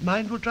hope that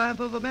mind will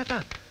triumph over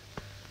matter.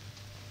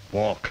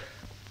 Walk.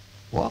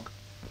 Walk?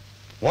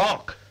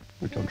 Walk!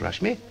 Well, don't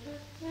rush me.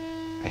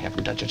 I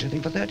haven't done such a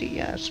thing for 30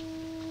 years.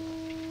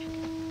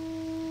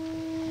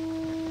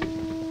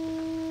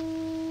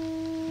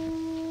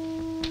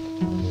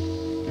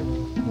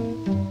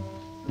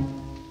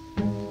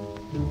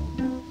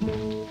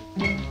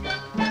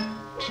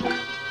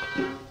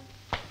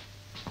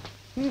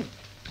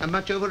 A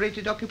much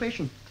overrated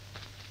occupation.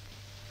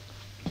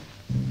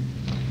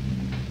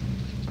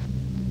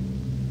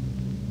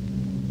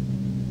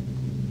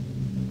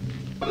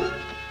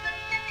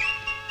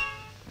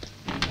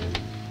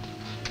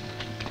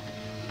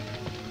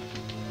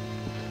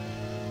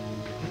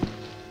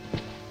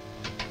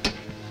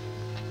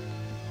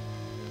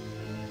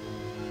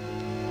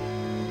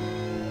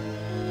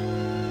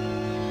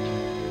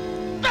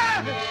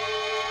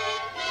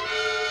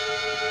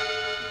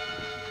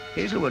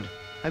 Hazelwood,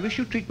 I wish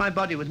you'd treat my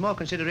body with more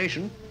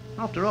consideration.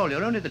 After all,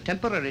 you're only the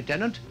temporary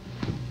tenant.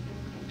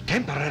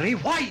 Temporary?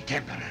 Why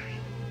temporary?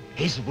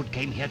 Hazelwood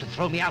came here to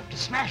throw me out, to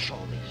smash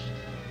all this.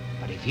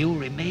 But if you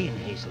remain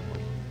Hazelwood...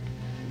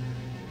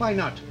 Why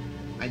not?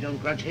 I don't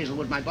grudge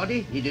Hazelwood my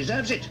body. He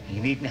deserves it. He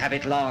needn't have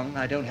it long.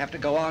 I don't have to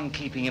go on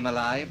keeping him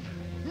alive.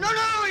 No,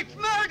 it's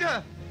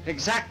murder!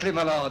 Exactly,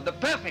 my lord. The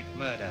perfect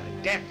murder.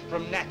 Death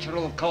from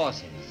natural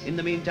causes. In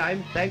the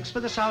meantime, thanks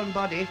for the sound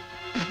body.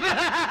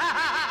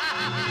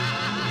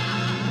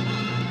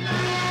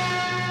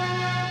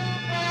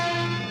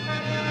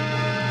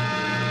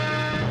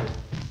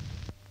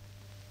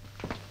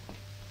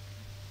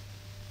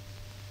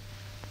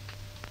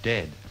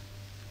 Dead.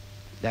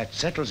 That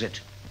settles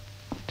it.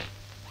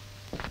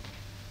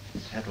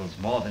 Settles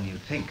more than you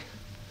think.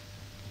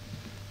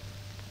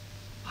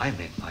 I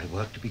meant my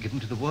work to be given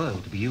to the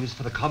world, to be used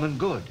for the common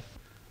good.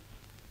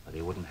 But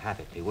they wouldn't have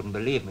it. They wouldn't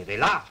believe me. They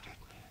laughed at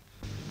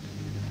me.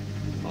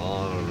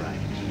 All right.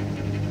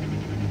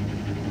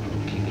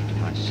 I'll keep it to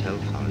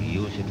myself. I'll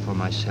use it for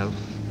myself.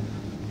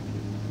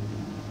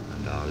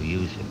 And I'll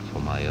use it for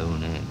my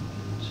own ends.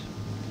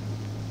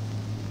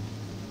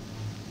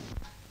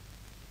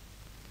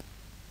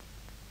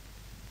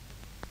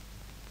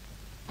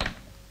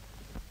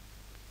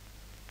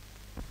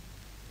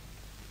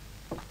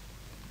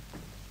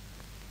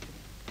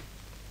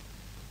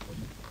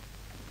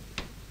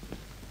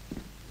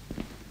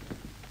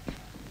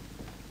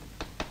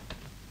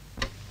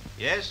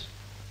 Yes?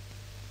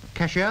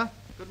 Cashier?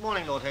 Good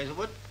morning, Lord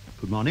Hazelwood.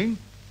 Good morning.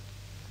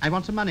 I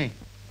want some money.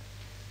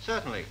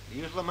 Certainly. The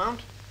usual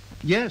amount?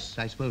 Yes,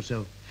 I suppose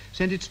so.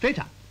 Send it straight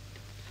up.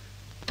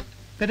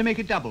 Better make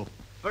it double.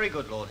 Very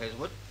good, Lord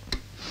Hazelwood.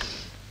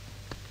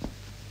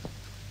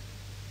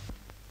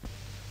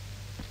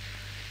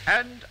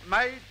 And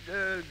my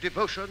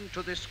devotion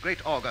to this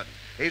great organ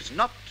is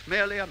not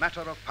merely a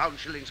matter of pounds,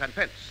 shillings, and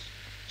pence.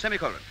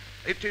 Semicolon.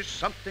 It is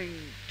something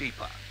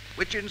deeper,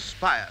 which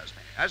inspires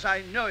me, as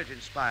I know it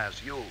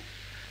inspires you,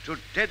 to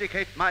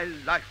dedicate my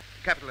life,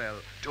 capital L,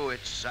 to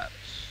its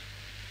service.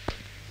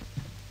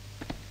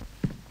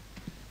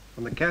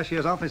 From the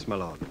cashier's office, my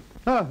lord.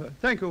 Oh,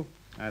 thank you.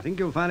 I think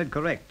you'll find it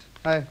correct.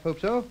 I hope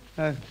so.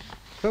 I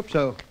hope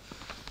so.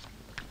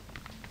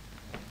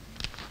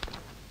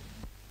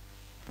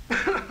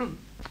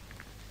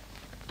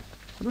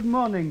 Good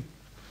morning.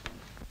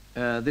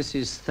 This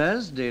is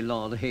Thursday,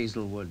 Lord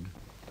Hazelwood.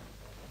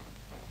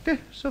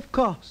 Yes, of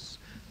course.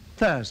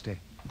 Thursday.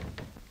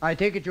 I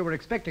take it you were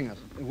expecting us.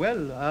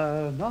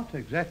 Well, not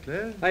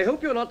exactly. I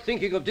hope you're not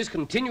thinking of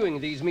discontinuing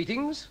these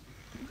meetings.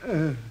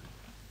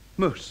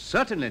 Most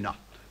certainly not.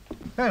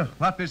 Well,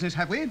 what business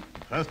have we?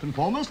 First and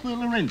foremost, the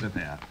Laurence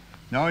affair.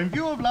 Now, in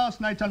view of last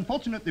night's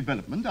unfortunate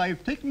development,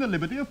 I've taken the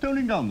liberty of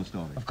toning down the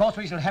story. Of course,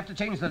 we shall have to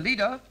change the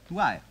leader.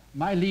 Why?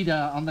 My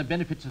leader on the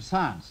benefits of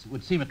science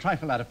would seem a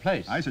trifle out of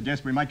place. I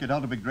suggest we might get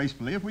out of it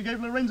gracefully if we gave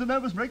Laurence a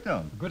nervous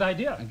breakdown. Good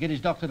idea. And get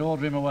his doctor to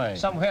order him away.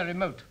 Somewhere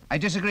remote. I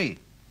disagree.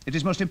 It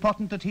is most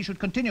important that he should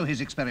continue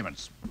his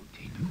experiments.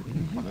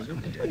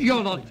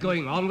 You're not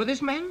going on with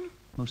this man?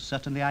 Most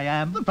certainly I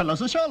am. The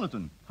fellow's a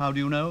charlatan. How do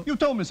you know? You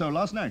told me so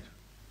last night.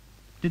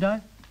 Did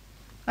I?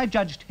 I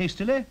judged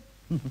hastily.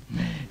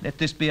 Let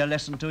this be a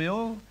lesson to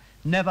you.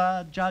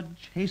 Never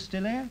judge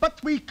hastily.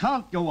 But we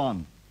can't go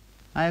on.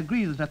 I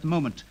agree that at the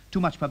moment too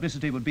much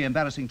publicity would be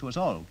embarrassing to us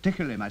all,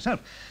 particularly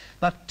myself.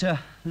 But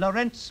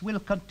Laurence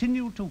will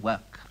continue to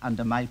work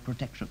under my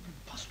protection.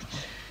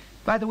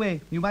 By the way,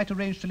 you might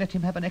arrange to let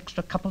him have an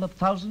extra couple of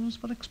thousands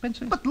for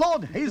expenses. But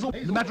Lord Hazel...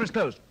 The matter is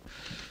closed.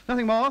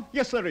 Nothing more?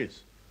 Yes, there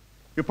is.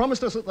 You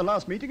promised us at the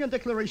last meeting a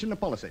declaration of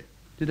policy.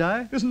 Did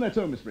I? Isn't that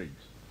so, Miss Briggs?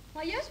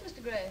 Why, yes,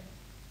 Mr. Gray.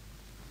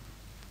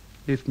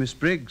 If Miss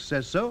Briggs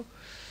says so.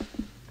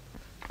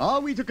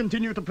 Are we to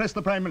continue to press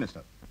the Prime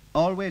Minister?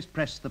 Always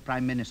press the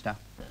Prime Minister.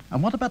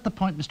 And what about the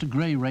point Mr.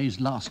 Gray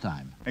raised last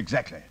time?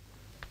 Exactly.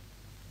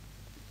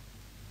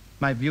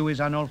 My view is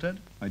unaltered.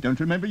 I don't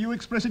remember you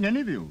expressing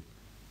any view.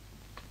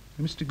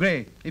 Mr.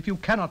 Gray, if you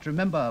cannot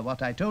remember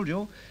what I told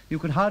you, you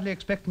can hardly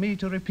expect me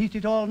to repeat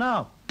it all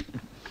now.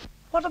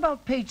 What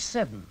about page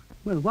 7?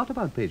 Well, what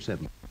about page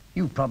 7?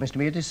 You promised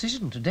me a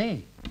decision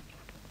today.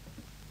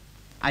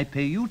 I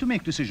pay you to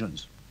make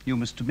decisions. You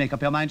must make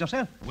up your mind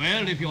yourself.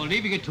 Well, if you're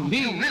leaving it to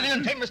me... You really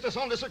intend Mr.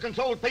 Saunders to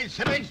control page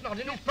 7? It's not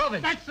a new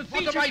province. That's the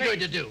feature What am I page. going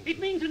to do? It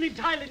means an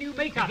entirely new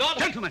makeup.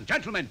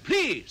 Gentlemen,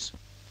 please!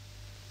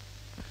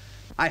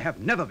 I have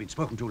never been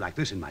spoken to like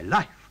this in my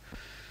life.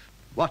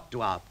 What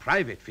do our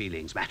private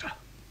feelings matter?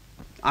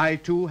 I,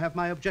 too, have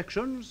my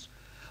objections,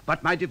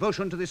 but my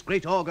devotion to this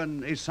great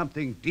organ is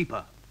something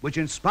deeper, which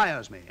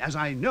inspires me, as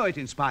I know it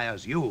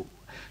inspires you,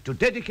 to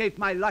dedicate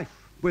my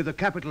life with a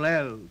capital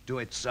L to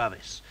its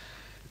service.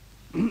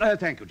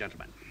 Thank you,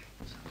 gentlemen.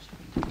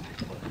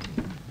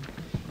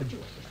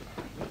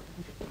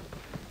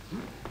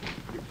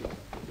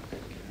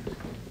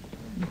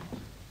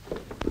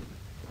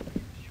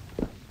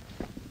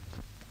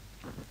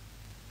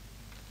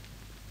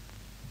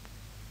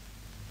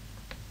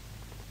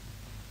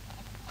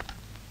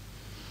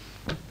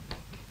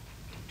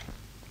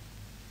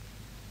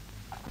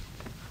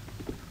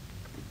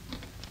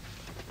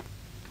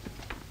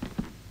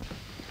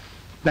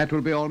 That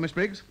will be all, Miss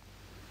Briggs?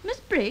 Miss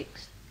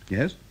Briggs?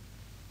 Yes?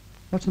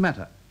 What's the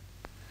matter?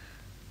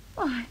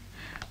 Why,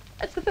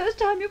 that's the first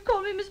time you've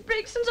called me Miss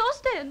Briggs since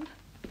Ostend.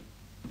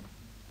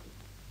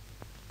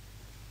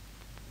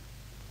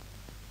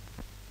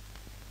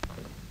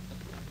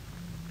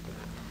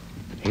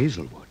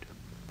 Hazelwood.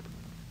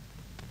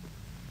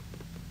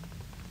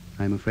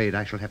 I'm afraid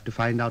I shall have to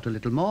find out a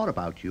little more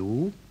about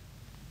you.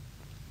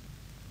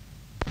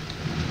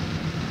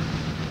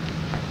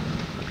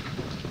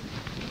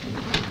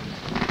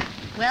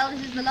 Well,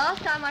 this is the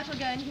last time I shall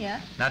go in here.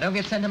 Now, don't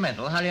get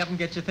sentimental. Hurry up and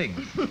get your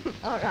things.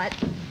 All right.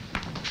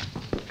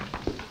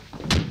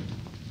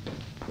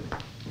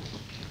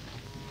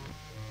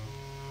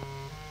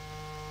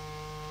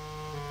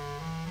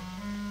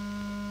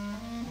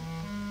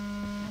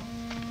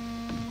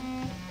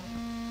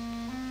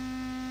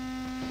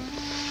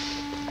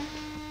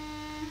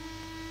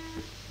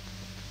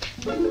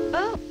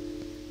 Oh.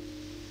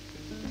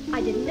 I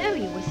didn't know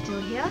you were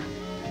still here.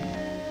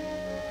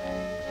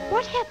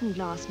 What happened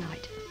last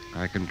night?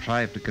 I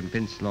contrived to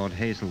convince Lord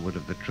Hazelwood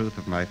of the truth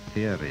of my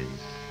theories.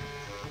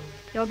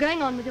 You're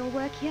going on with your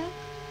work here?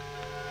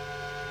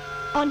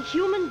 On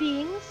human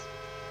beings?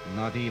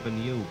 Not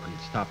even you can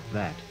stop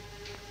that.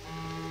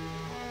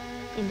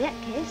 In that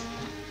case...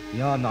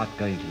 You're not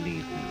going to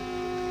leave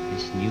me.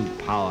 This new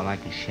power, I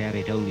can share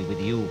it only with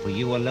you, for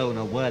you alone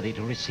are worthy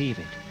to receive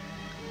it.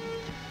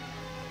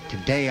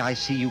 Today I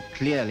see you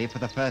clearly for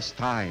the first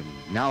time.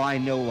 Now I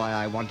know why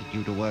I wanted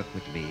you to work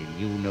with me, and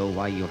you know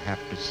why you have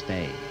to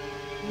stay.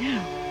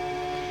 No.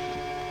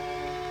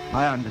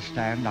 I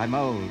understand, I'm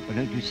old, but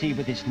don't you see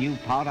with this new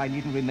power I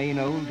needn't remain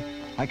old?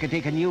 I can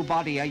take a new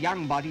body, a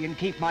young body, and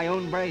keep my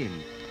own brain.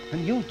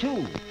 And you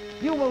too.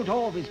 You won't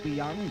always be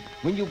young.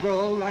 When you grow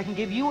old, I can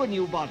give you a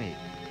new body.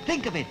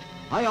 Think of it.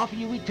 I offer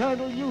you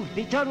eternal youth,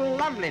 eternal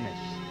loveliness.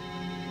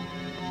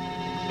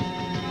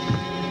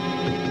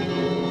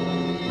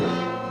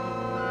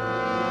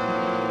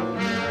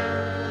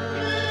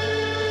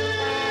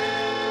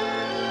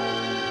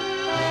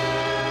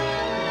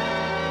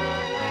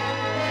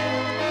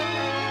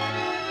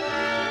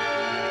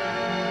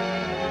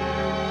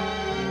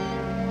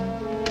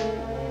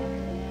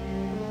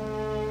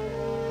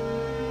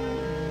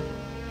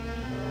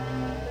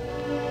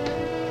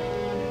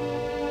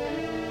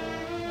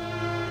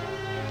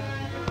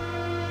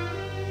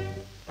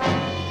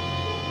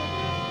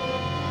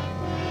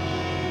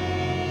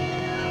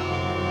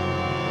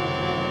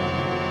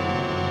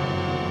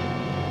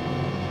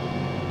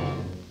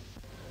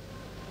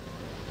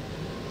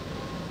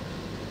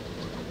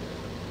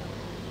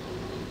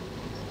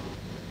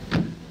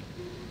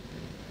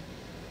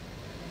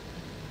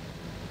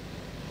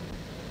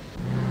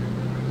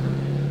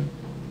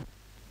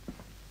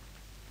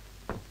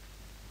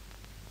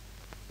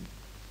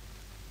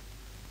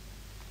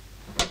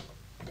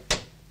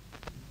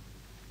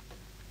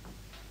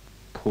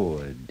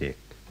 Poor Dick.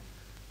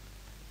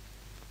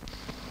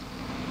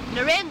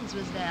 Laurence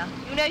was there.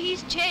 You know,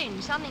 he's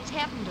changed. Something's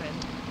happened to him.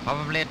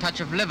 Probably a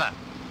touch of liver.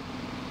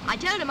 I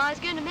told him I was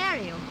going to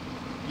marry you.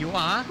 You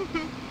are?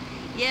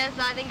 Yes,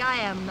 I think I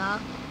am now.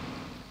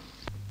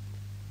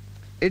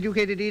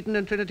 Educated Eton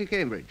and Trinity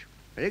Cambridge.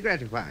 Very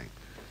gratifying.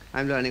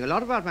 I'm learning a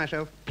lot about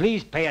myself.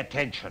 Please pay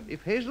attention.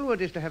 If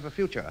Hazelwood is to have a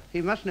future,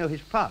 he must know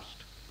his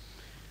past.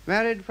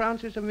 Married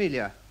Frances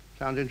Amelia.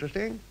 Sounds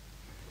interesting.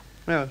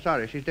 No,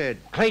 sorry, she's dead.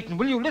 Clayton,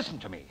 will you listen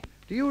to me?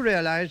 Do you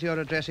realize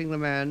you're addressing the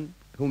man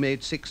who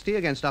made 60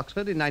 against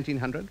Oxford in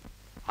 1900?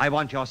 I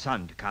want your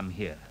son to come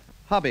here.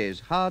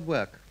 Hobbies, hard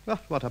work. Oh,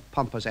 what a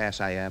pompous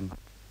ass I am.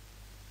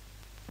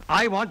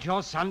 I want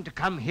your son to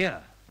come here.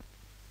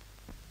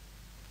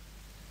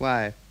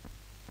 Why?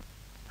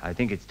 I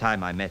think it's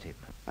time I met him.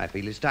 I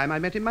feel it's time I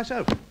met him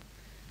myself.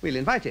 We'll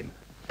invite him.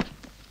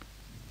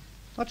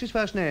 What's his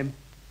first name?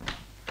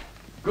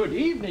 Good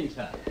evening,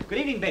 sir. Good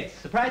evening, Bates.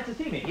 Surprised to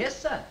see me?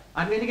 Yes, sir.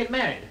 I'm going to get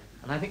married,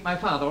 and I think my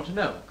father ought to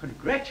know.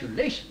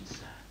 Congratulations,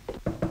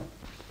 sir.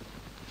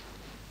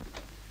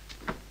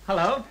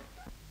 Hello?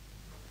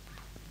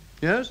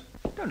 Yes?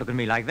 Don't look at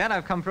me like that.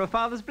 I've come for a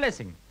father's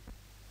blessing.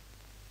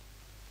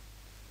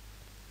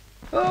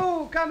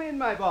 Oh, come in,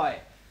 my boy.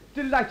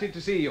 Delighted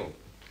to see you.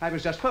 I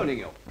was just phoning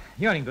you.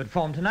 You're in good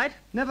form tonight.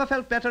 Never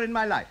felt better in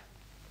my life.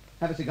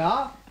 Have a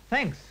cigar?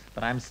 Thanks,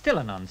 but I'm still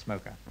a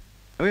non-smoker.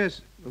 Oh,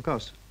 yes, of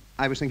course.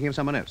 I was thinking of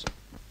someone else.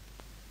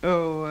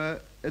 Oh,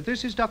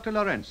 this is Dr.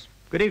 Laurence.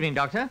 Good evening,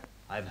 Doctor.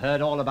 I've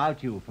heard all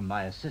about you from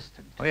my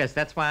assistant. Oh, yes,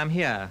 that's why I'm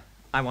here.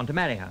 I want to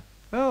marry her.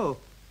 Oh,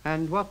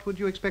 and what would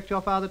you expect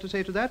your father to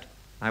say to that?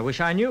 I wish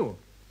I knew.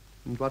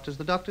 And what does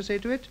the doctor say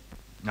to it?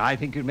 I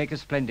think you'd make a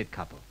splendid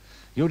couple.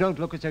 You don't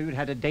look as though you'd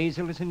had a day's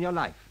illness in your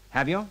life,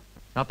 have you?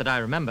 Not that I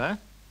remember.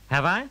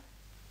 Have I?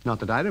 Not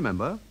that I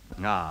remember.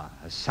 Ah,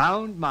 a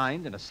sound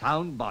mind and a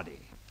sound body.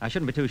 I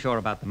shouldn't be too sure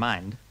about the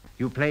mind.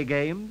 You play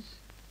games?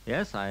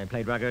 Yes, I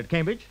played rugby at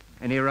Cambridge.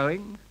 Any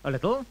rowing? A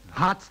little.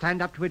 Heart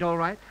stand up to it all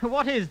right?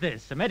 What is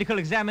this, a medical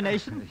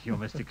examination? You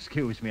must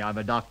excuse me, I'm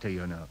a doctor,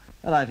 you know.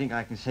 Well, I think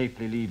I can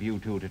safely leave you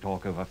two to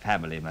talk over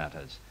family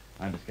matters.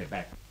 I must get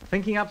back.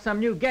 Thinking up some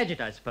new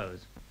gadget, I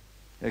suppose.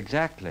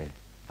 Exactly.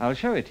 I'll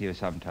show it to you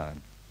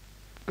sometime.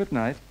 Good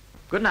night.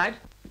 Good night.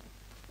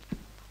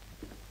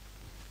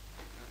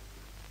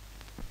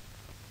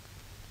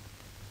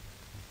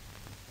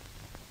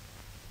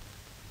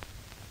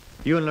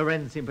 You and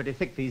Laurence seem pretty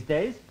thick these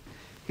days.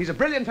 He's a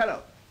brilliant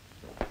fellow.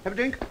 Have a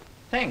drink?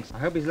 Thanks. I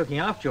hope he's looking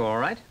after you all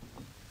right.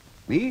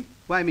 Me?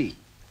 Why me?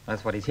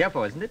 That's what he's here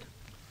for, isn't it?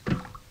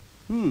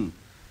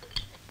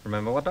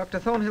 Remember what Dr.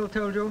 Thornhill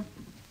told you?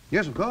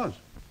 Yes, of course.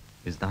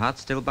 Is the heart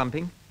still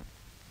bumping?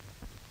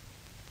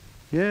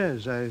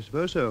 Yes, I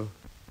suppose so.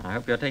 I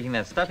hope you're taking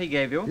that stuff he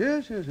gave you.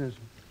 Yes, yes, yes.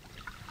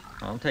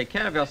 Well, take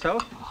care of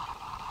yourself.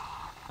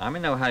 I'm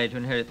in no hurry to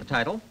inherit the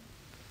title.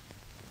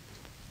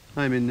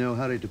 I'm in no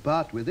hurry to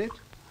part with it.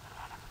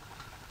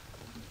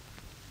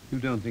 You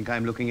don't think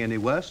I'm looking any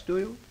worse, do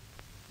you?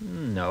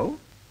 No.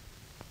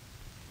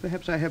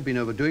 Perhaps I have been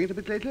overdoing it a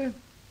bit lately.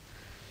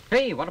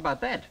 Hey, what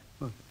about that?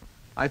 What?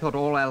 I thought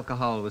all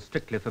alcohol was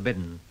strictly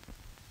forbidden.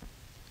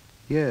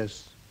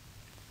 Yes.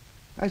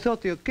 I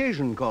thought the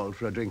occasion called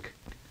for a drink.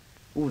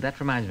 Oh, that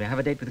reminds me. I have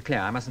a date with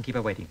Claire. I mustn't keep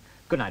her waiting.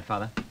 Good night,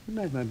 Father. Good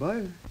night, my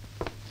boy.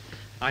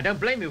 I don't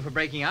blame you for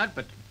breaking out,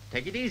 but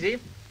take it easy.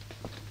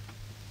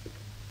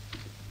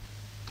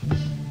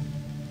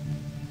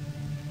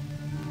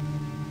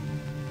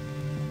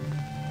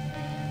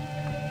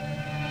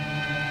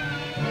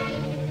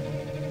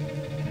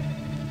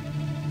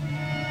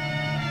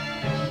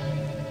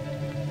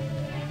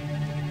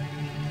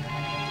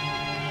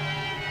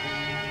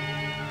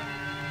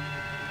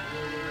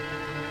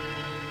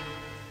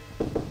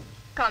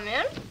 Come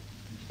in.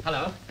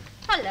 Hello.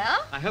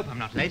 Hello. I hope I'm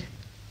not late.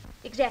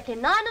 Exactly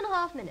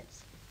 9.5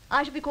 minutes.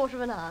 I shall be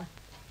 1/4 hour.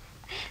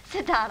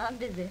 Sit down, I'm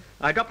busy.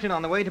 I dropped in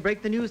on the way to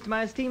break the news to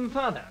my esteemed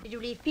father. Did you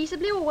leave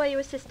peaceably or were you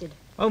assisted?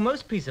 Oh,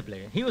 most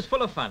peaceably. He was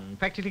full of fun,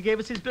 practically gave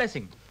us his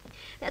blessing.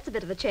 That's a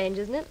bit of a change,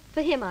 isn't it?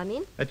 For him, I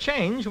mean. A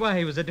change? Why,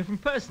 he was a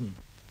different person.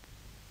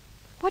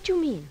 What do you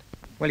mean?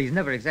 Well, he's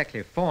never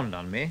exactly fawned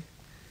on me.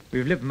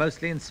 We've lived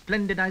mostly in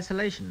splendid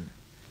isolation.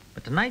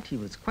 But tonight he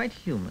was quite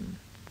human.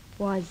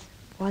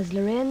 Was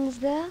Laurence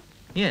there?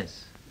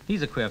 Yes,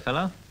 he's a queer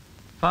fellow.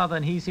 Father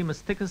and he seem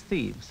as thick as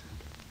thieves.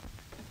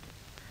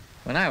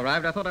 When I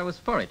arrived, I thought I was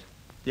for it.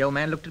 The old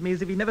man looked at me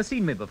as if he'd never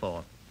seen me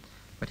before.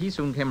 But he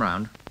soon came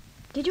round.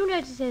 Did you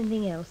notice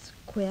anything else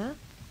queer?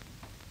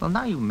 Well,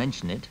 now you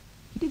mention it,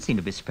 he did seem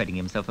to be spreading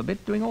himself a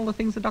bit, doing all the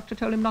things the doctor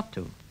told him not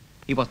to.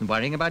 He wasn't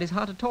worrying about his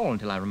heart at all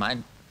until I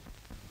reminded...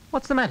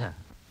 What's the matter?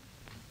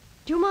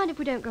 Do you mind if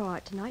we don't go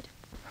out tonight?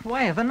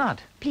 Why ever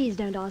not? Please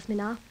don't ask me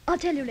now. I'll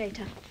tell you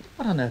later.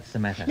 What on earth's the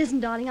matter? Listen,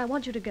 darling, I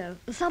want you to go.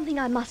 There's something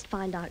I must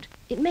find out.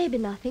 It may be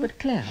nothing. But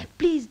Claire...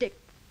 Please, Dick,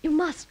 you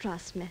must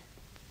trust me.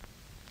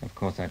 Of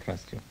course I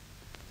trust you.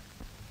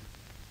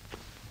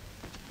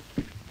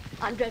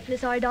 I'm dreadfully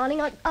sorry, darling.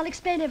 I'll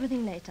explain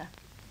everything later.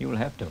 You'll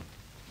have to.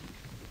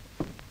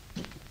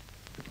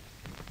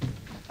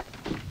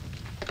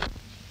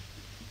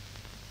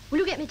 Will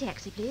you get me a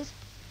taxi, please?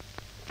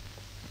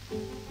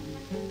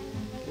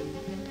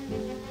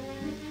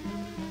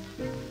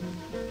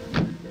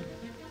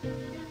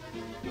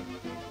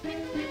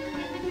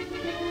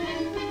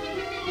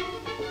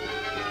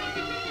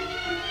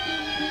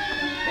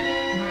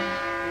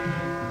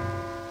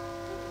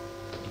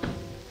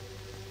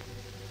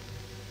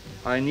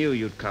 I knew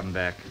you'd come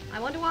back. I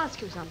want to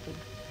ask you something.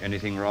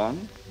 Anything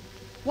wrong?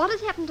 What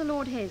has happened to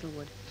Lord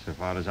Hazelwood? So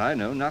far as I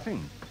know,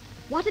 nothing.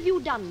 What have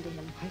you done to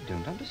him? I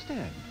don't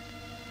understand.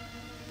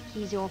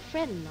 He's your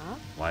friend now.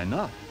 Why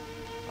not?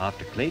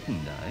 After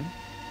Clayton died,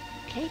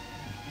 Clayton?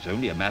 it's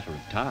only a matter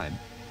of time.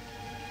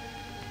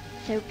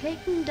 So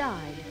Clayton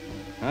died.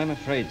 I'm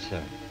afraid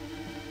so.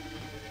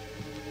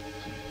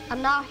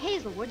 And now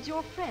Hazelwood's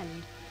your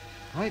friend.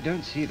 I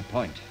don't see the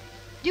point.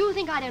 Do you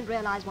think I don't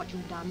realize what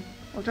you've done?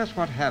 Well, just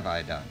what have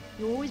I done?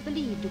 You always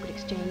believed you could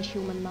exchange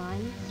human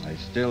minds. I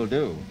still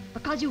do.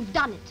 Because you've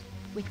done it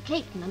with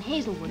Clayton and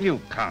Hazelwood. You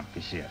can't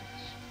be serious.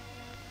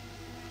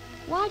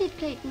 Why did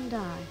Clayton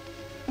die?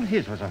 Well,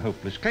 his was a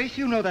hopeless case.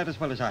 You know that as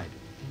well as I do.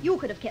 You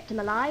could have kept him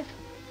alive.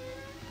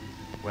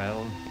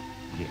 Well,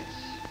 yes.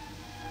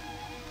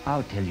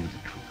 I'll tell you the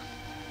truth.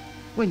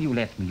 When you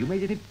left me, you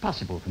made it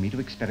impossible for me to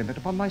experiment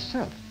upon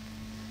myself.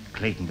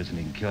 Clayton was an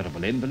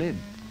incurable invalid,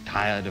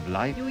 tired of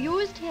life. You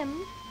used him.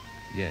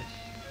 Yes.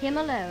 Him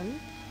alone.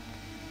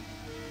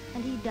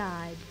 And he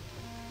died.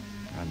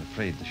 I'm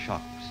afraid the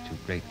shock was too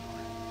great for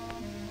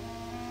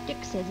him.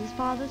 Dick says his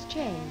father's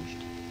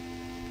changed.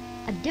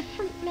 A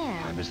different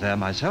man. I was there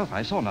myself.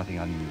 I saw nothing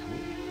unusual.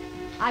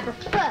 I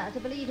prefer to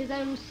believe his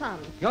own son.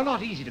 You're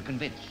not easy to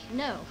convince.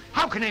 No.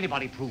 How can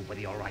anybody prove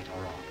whether you're right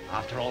or wrong?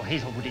 After all,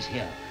 Hazelwood is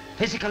here,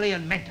 physically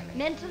and mentally.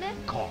 Mentally?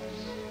 Of course.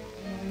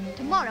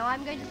 Tomorrow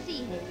I'm going to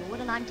see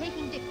Hazelwood, and I'm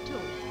taking Dick too.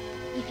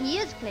 If he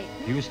is Clayton...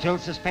 You still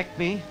suspect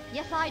me?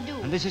 Yes, I do.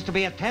 And this is to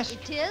be a test?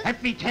 It is.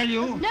 Let me tell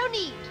you. No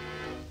need.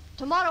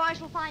 Tomorrow I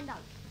shall find out.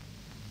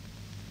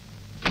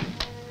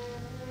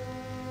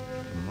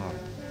 Tomorrow.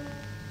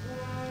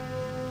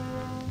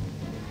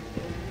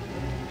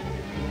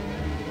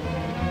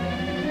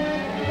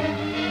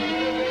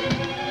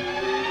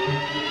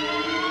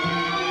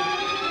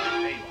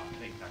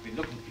 I've been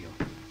looking for you.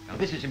 Now,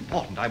 this is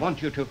important. I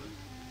want you to...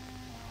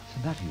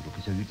 What's the matter? You look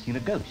as though you'd seen a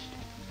ghost.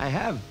 I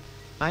have.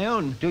 My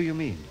own. Do you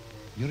mean?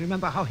 You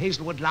remember how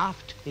Hazelwood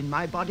laughed in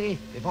my body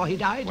before he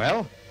died?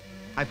 Well?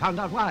 I found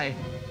out why.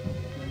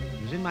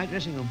 He was in my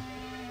dressing room.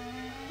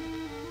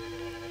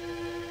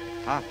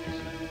 Art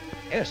dressing room?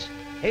 Yes,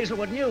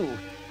 Hazelwood knew.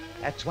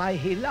 That's why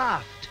he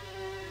laughed.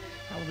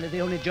 Probably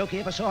the only joke he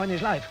ever saw in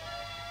his life.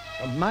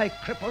 From my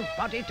crippled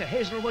body to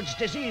Hazelwood's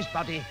diseased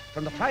body.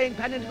 From the frying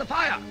pan into the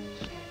fire.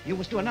 You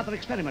must do another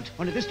experiment.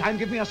 Only this time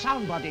give me a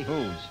sound body.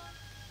 Whose?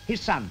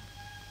 His son.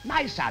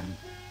 My son.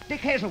 Dick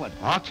Hazelwood.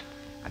 What?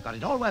 I've got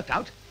it all worked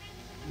out.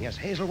 Here's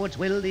Hazelwood's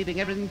will, leaving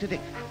everything to Dick.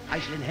 I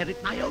shall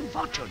inherit my own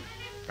fortune.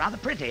 Rather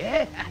pretty,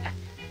 eh?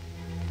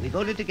 We've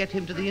only to get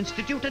him to the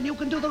Institute and you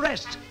can do the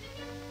rest.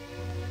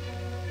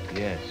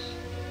 Yes.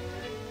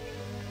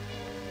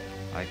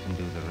 I can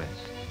do the rest.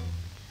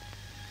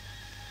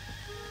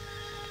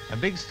 A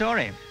big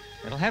story.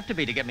 It'll have to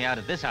be to get me out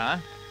at this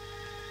hour.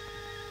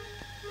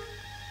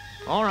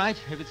 All right,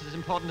 if it's as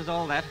important as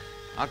all that,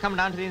 I'll come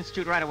down to the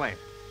Institute right away.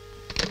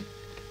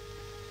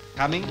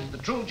 Coming? The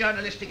true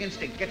journalistic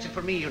instinct gets it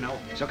from me, you know.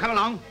 So come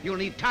along. You'll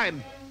need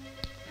time.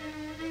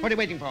 What are you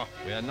waiting for?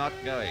 We're not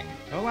going.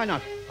 Oh, why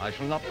not? I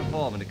shall not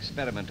perform an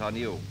experiment on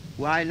you.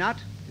 Why not?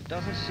 It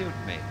doesn't suit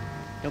me.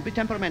 Don't be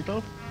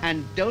temperamental,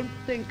 and don't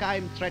think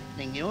I'm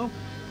threatening you,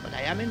 but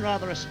I am in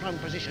rather a strong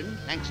position,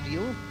 thanks to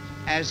you.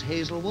 As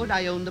Hazelwood,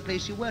 I own the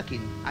place you work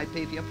in. I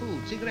pay for your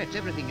food, cigarettes,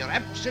 everything. You're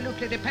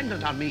absolutely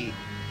dependent on me.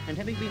 And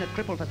having been a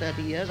cripple for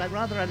 30 years, I've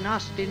rather a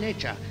nasty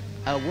nature.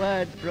 A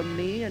word from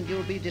me and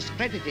you'll be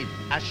discredited.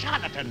 A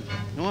charlatan.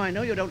 Oh, I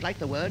know you don't like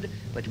the word,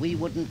 but we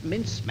wouldn't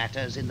mince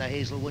matters in the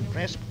Hazelwood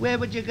press. Where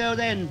would you go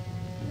then?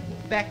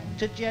 Back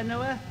to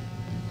Genoa?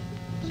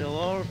 So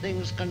all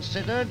things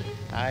considered,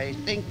 I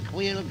think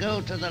we'll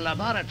go to the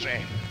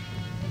laboratory.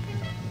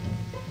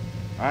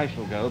 I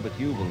shall go, but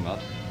you will not.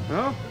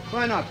 Oh?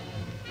 Why not?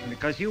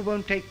 Because you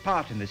won't take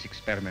part in this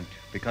experiment.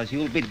 Because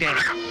you'll be dead.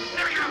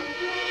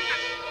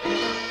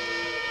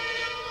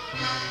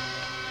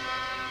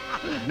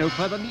 There's no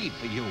further need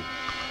for you.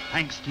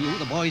 Thanks to you,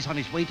 the boy's on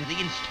his way to the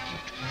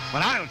Institute.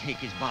 Well, I'll take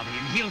his body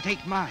and he'll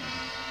take mine.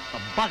 The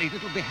body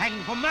that'll be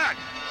hanged for murder.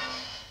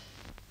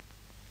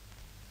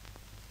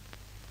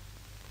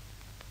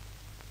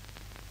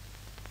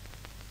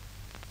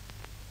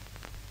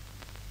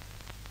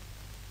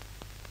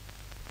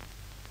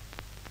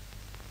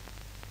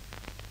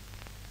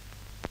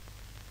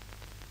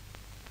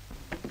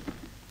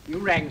 You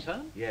rang,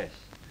 sir? Yes.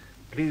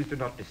 Please do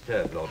not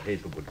disturb Lord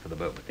Hazelwood for the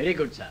moment. Very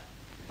good, sir.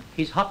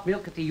 His hot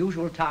milk at the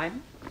usual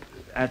time?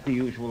 At the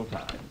usual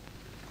time.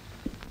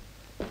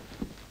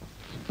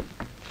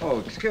 Oh,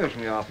 excuse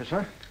me,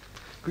 officer.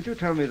 Could you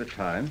tell me the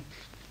time?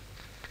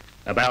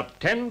 About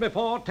 10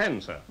 before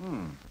 10, sir.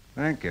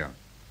 Thank you.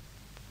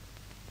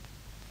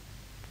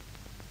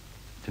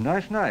 It's a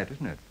nice night,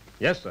 isn't it?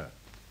 Yes, sir.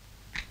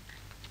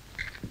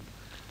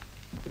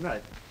 Good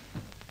night.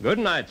 Good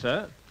night,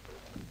 sir.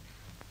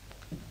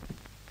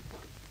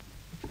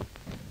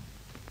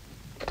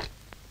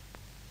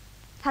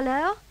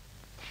 Hello?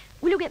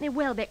 Will you get me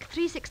Welbeck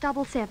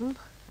 3677?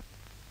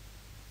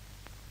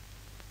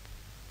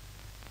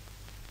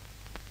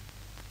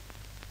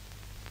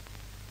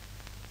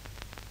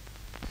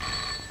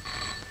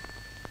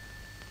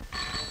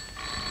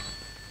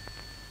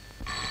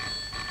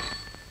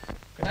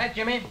 Good night,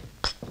 Jimmy.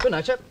 Good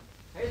night, sir.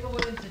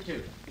 Hazelwood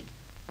Institute.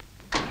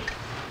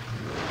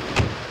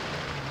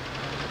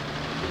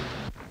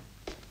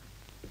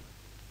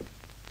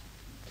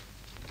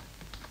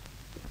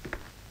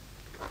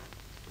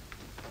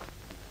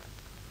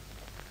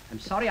 I'm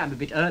sorry I'm a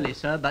bit early,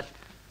 sir, but...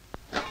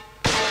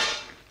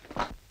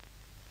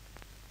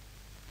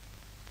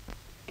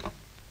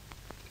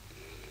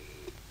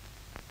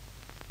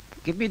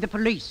 Give me the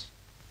police.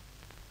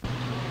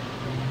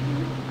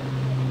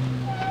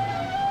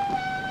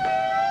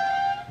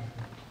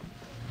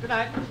 Good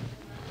night.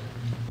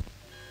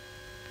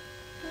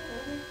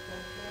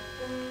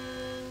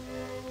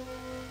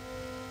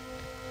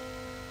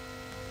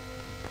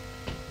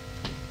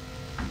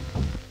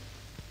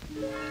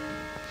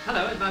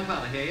 Hello, is my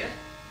father here yet?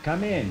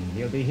 Come in.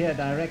 He'll be here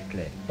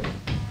directly.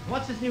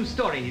 What's this new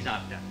story he's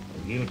after?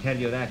 He'll tell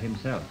you that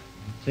himself.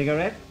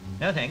 Cigarette?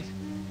 No, thanks.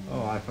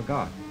 Oh, I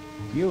forgot.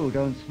 You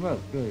don't smoke,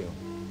 do you?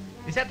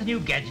 Is that the new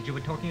gadget you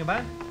were talking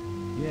about?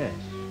 Yes.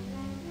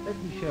 Let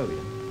me show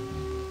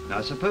you.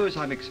 Now, suppose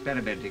I'm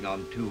experimenting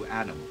on two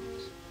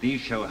animals.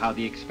 These show how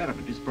the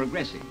experiment is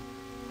progressing.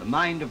 The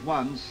mind of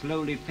one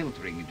slowly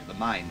filtering into the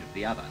mind of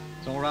the other.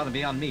 It's all rather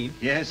beyond me.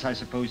 Yes, I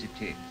suppose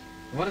it is.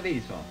 What are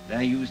these for?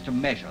 They're used to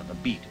measure the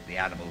beat of the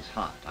animal's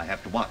heart. I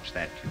have to watch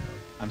that, you know.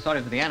 I'm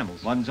sorry for the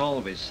animals. One's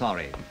always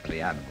sorry for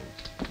the animals.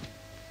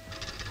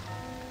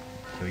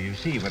 So you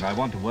see, when I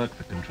want to work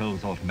the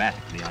controls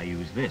automatically, I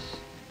use this,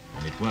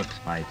 and it works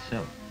by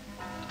itself.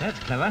 That's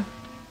clever.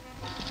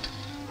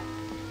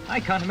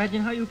 I can't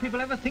imagine how you people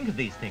ever think of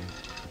these things.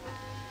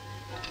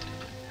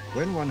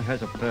 When one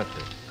has a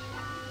purpose,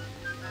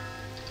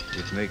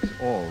 it makes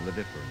all the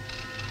difference.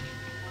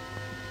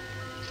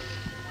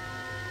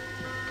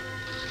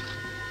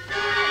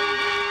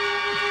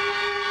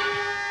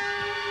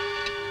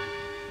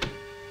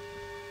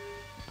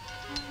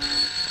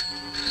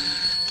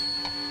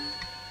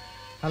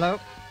 Hello?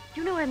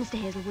 Do you know where Mr.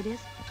 Hazelwood is?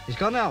 He's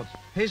gone out.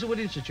 Hazelwood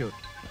Institute.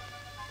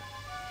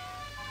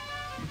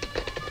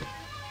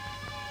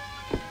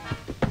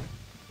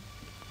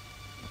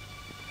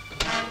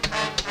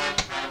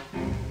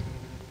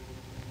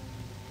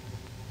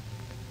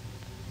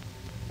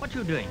 What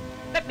you doing?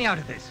 Let me out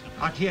of this.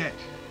 Not yet.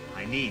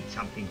 I need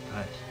something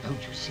first.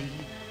 Don't you see?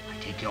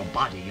 I take your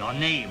body, your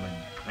name, and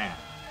Clara.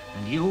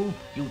 And you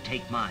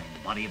take mine.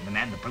 The body of the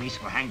man the police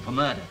were hanged for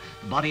murder.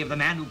 The body of the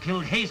man who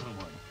killed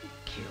Hazelwood.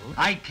 Killed?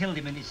 I killed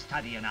him in his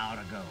study an hour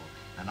ago.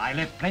 And I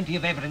left plenty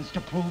of evidence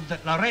to prove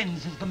that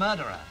Laurence is the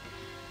murderer.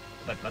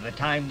 But by the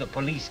time the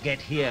police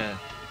get here,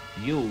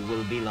 you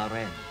will be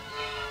Laurence.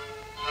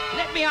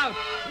 Let me out!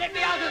 Let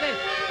me out of this!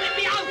 Let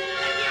me out! Let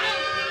me out!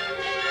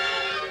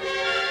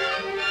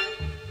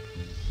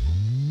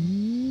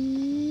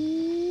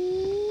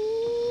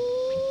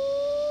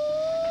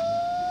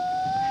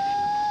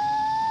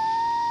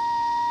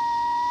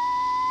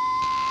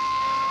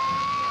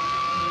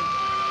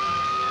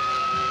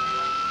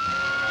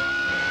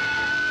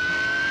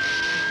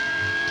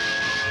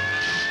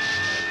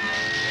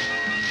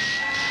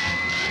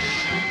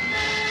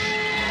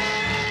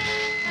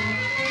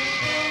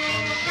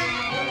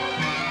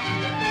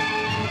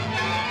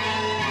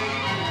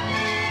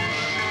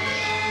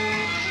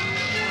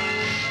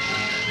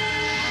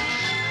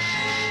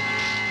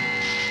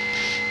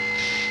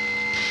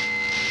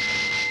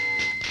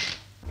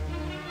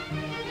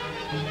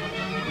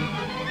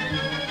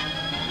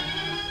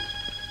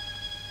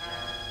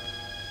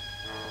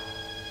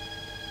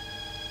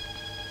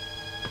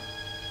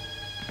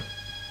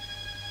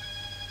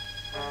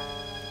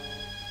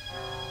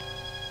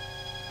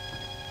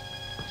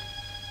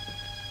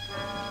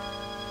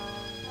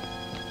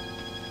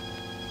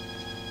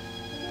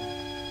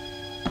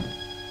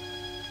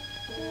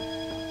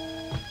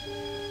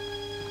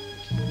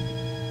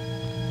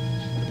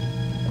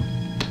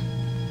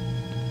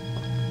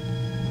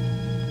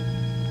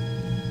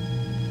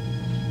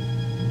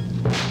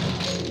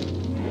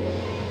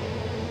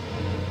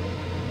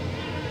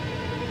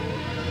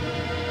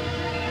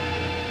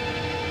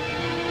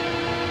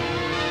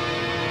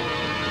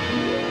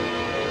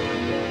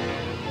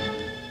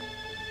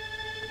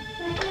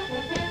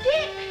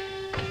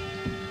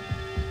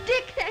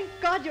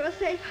 You're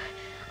safe.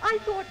 I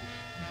thought...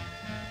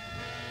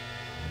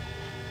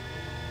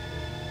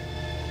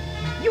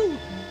 You!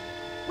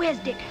 Where's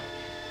Dick?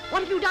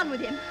 What have you done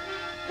with him?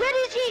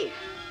 Where is he?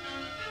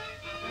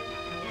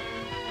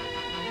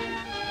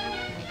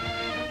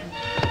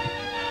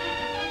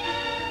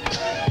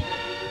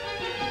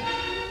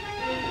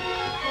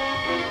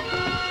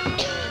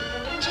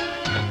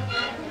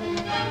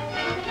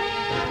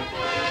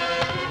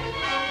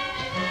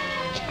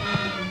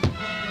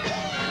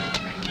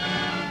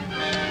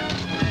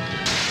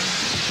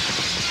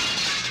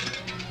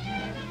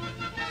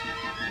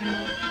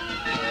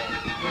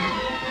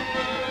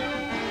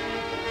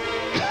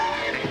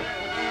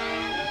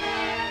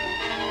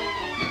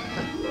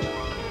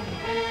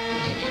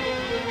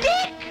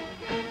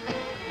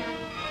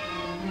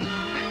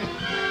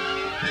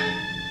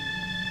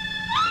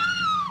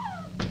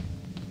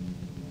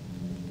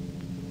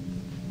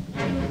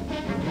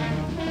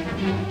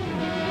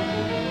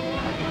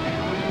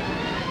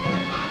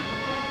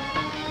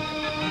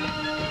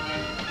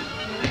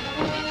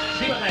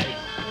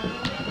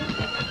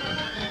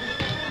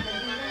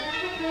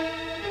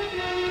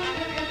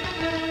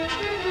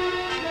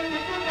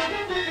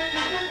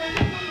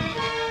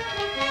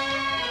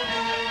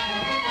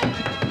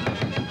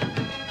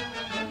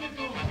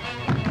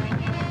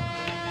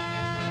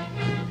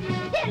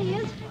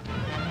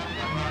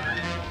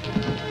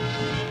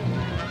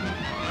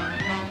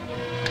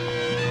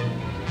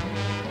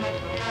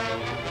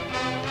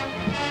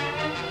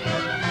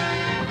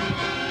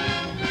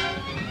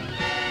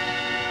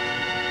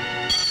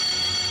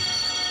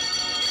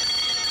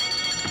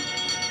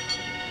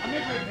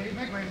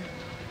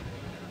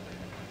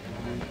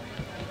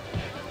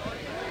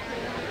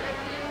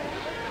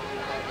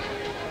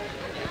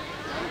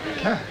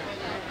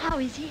 How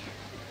is he?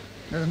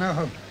 There's no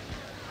hope.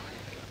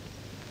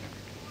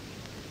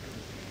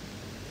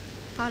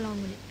 How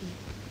long will it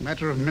be?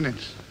 Matter of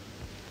minutes.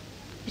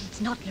 But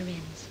it's not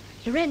Laurence.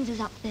 Laurence is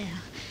up there.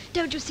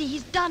 Don't you see?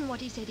 He's done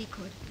what he said he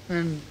could.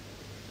 And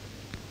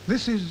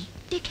this is...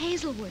 Dick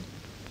Hazelwood.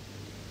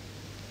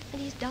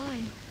 And he's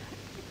dying.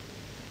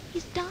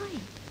 He's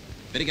dying.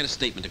 Better get a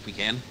statement if we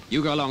can.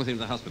 You go along with him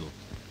to the hospital.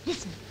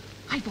 Listen,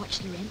 I've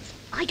watched Laurence.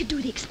 I could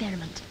do the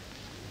experiment.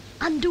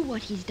 Undo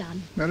what he's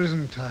done. There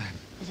isn't time.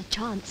 There's a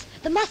chance.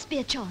 There must be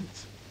a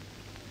chance.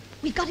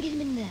 We've got to get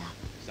him in there.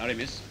 Sorry,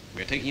 miss.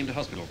 We're taking him to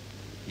hospital.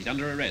 He's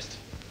under arrest.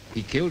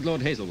 He killed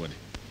Lord Hazelwood.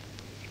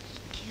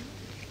 Killed?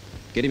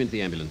 Get him into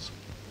the ambulance.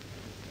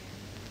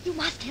 You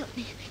must help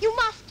me. You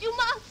must. You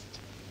must.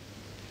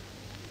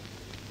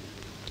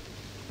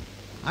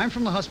 I'm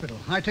from the hospital.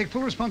 I take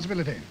full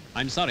responsibility.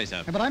 I'm sorry,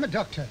 sir. But I'm a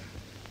doctor.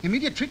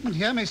 Immediate treatment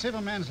here may save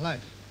a man's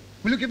life.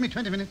 Will you give me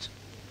 20 minutes?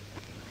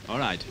 All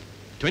right.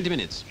 20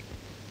 minutes.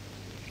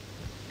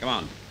 Come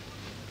on.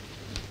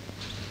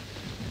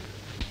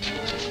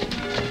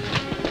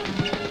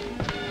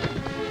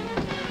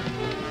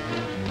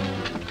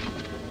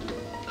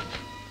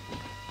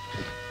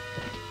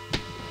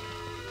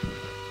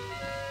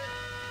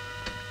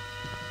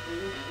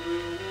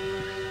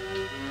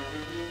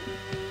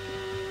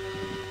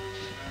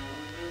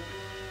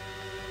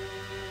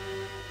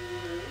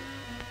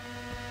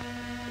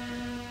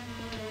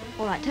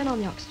 All right, turn on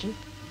the oxygen.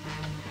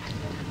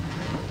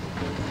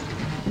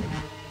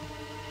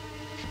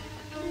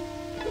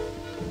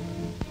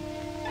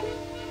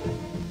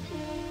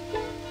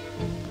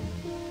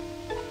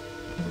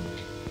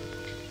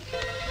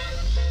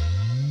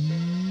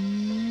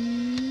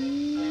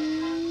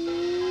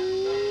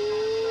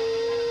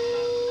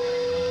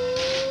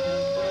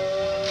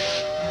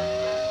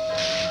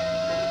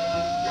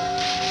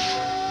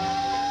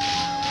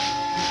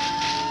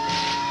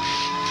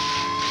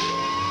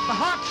 The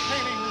heart's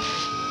failing.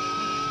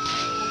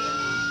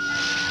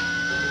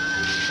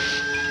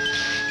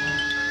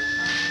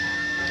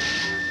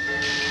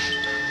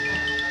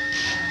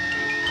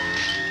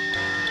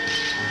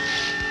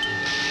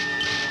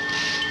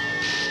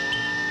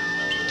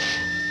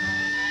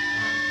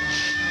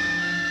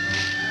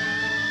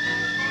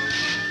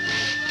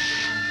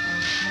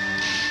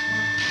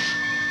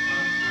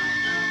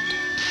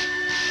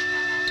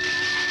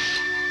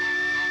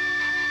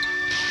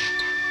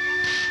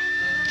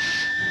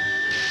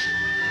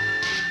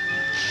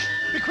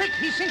 Be quick,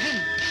 he's sinking.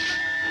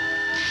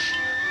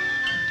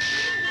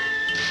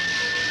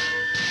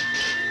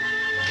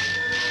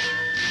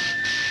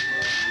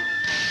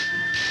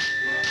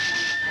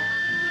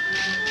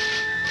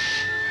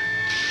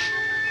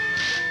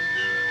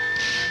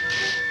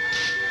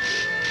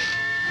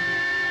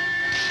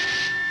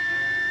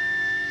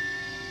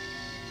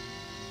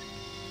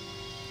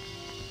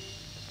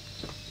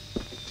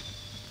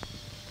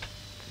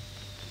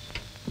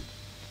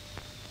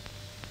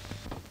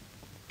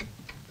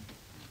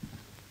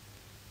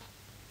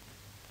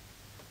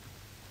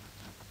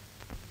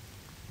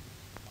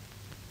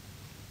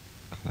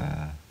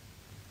 Claire.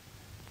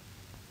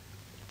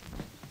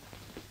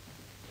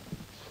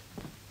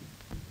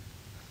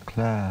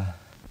 Claire.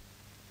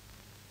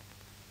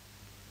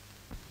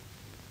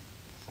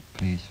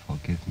 Please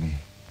forgive me.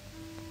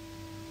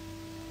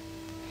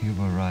 You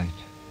were right.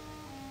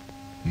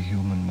 The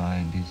human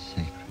mind is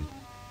sacred.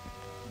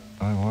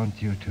 I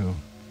want you to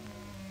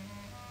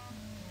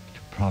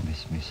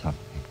promise me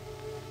something.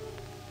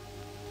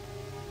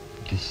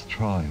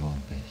 Destroy all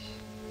this.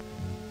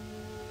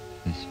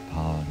 This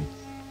power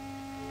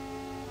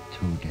is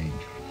too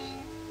dangerous.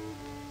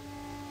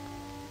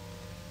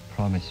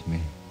 Promise me.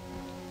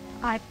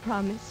 I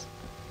promise.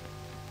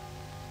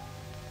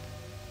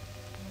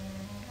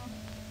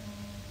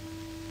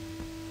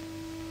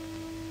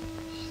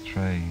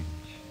 Strange.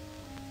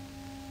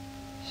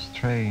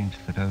 Strange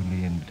that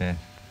only in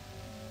death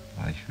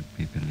I should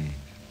be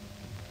believed.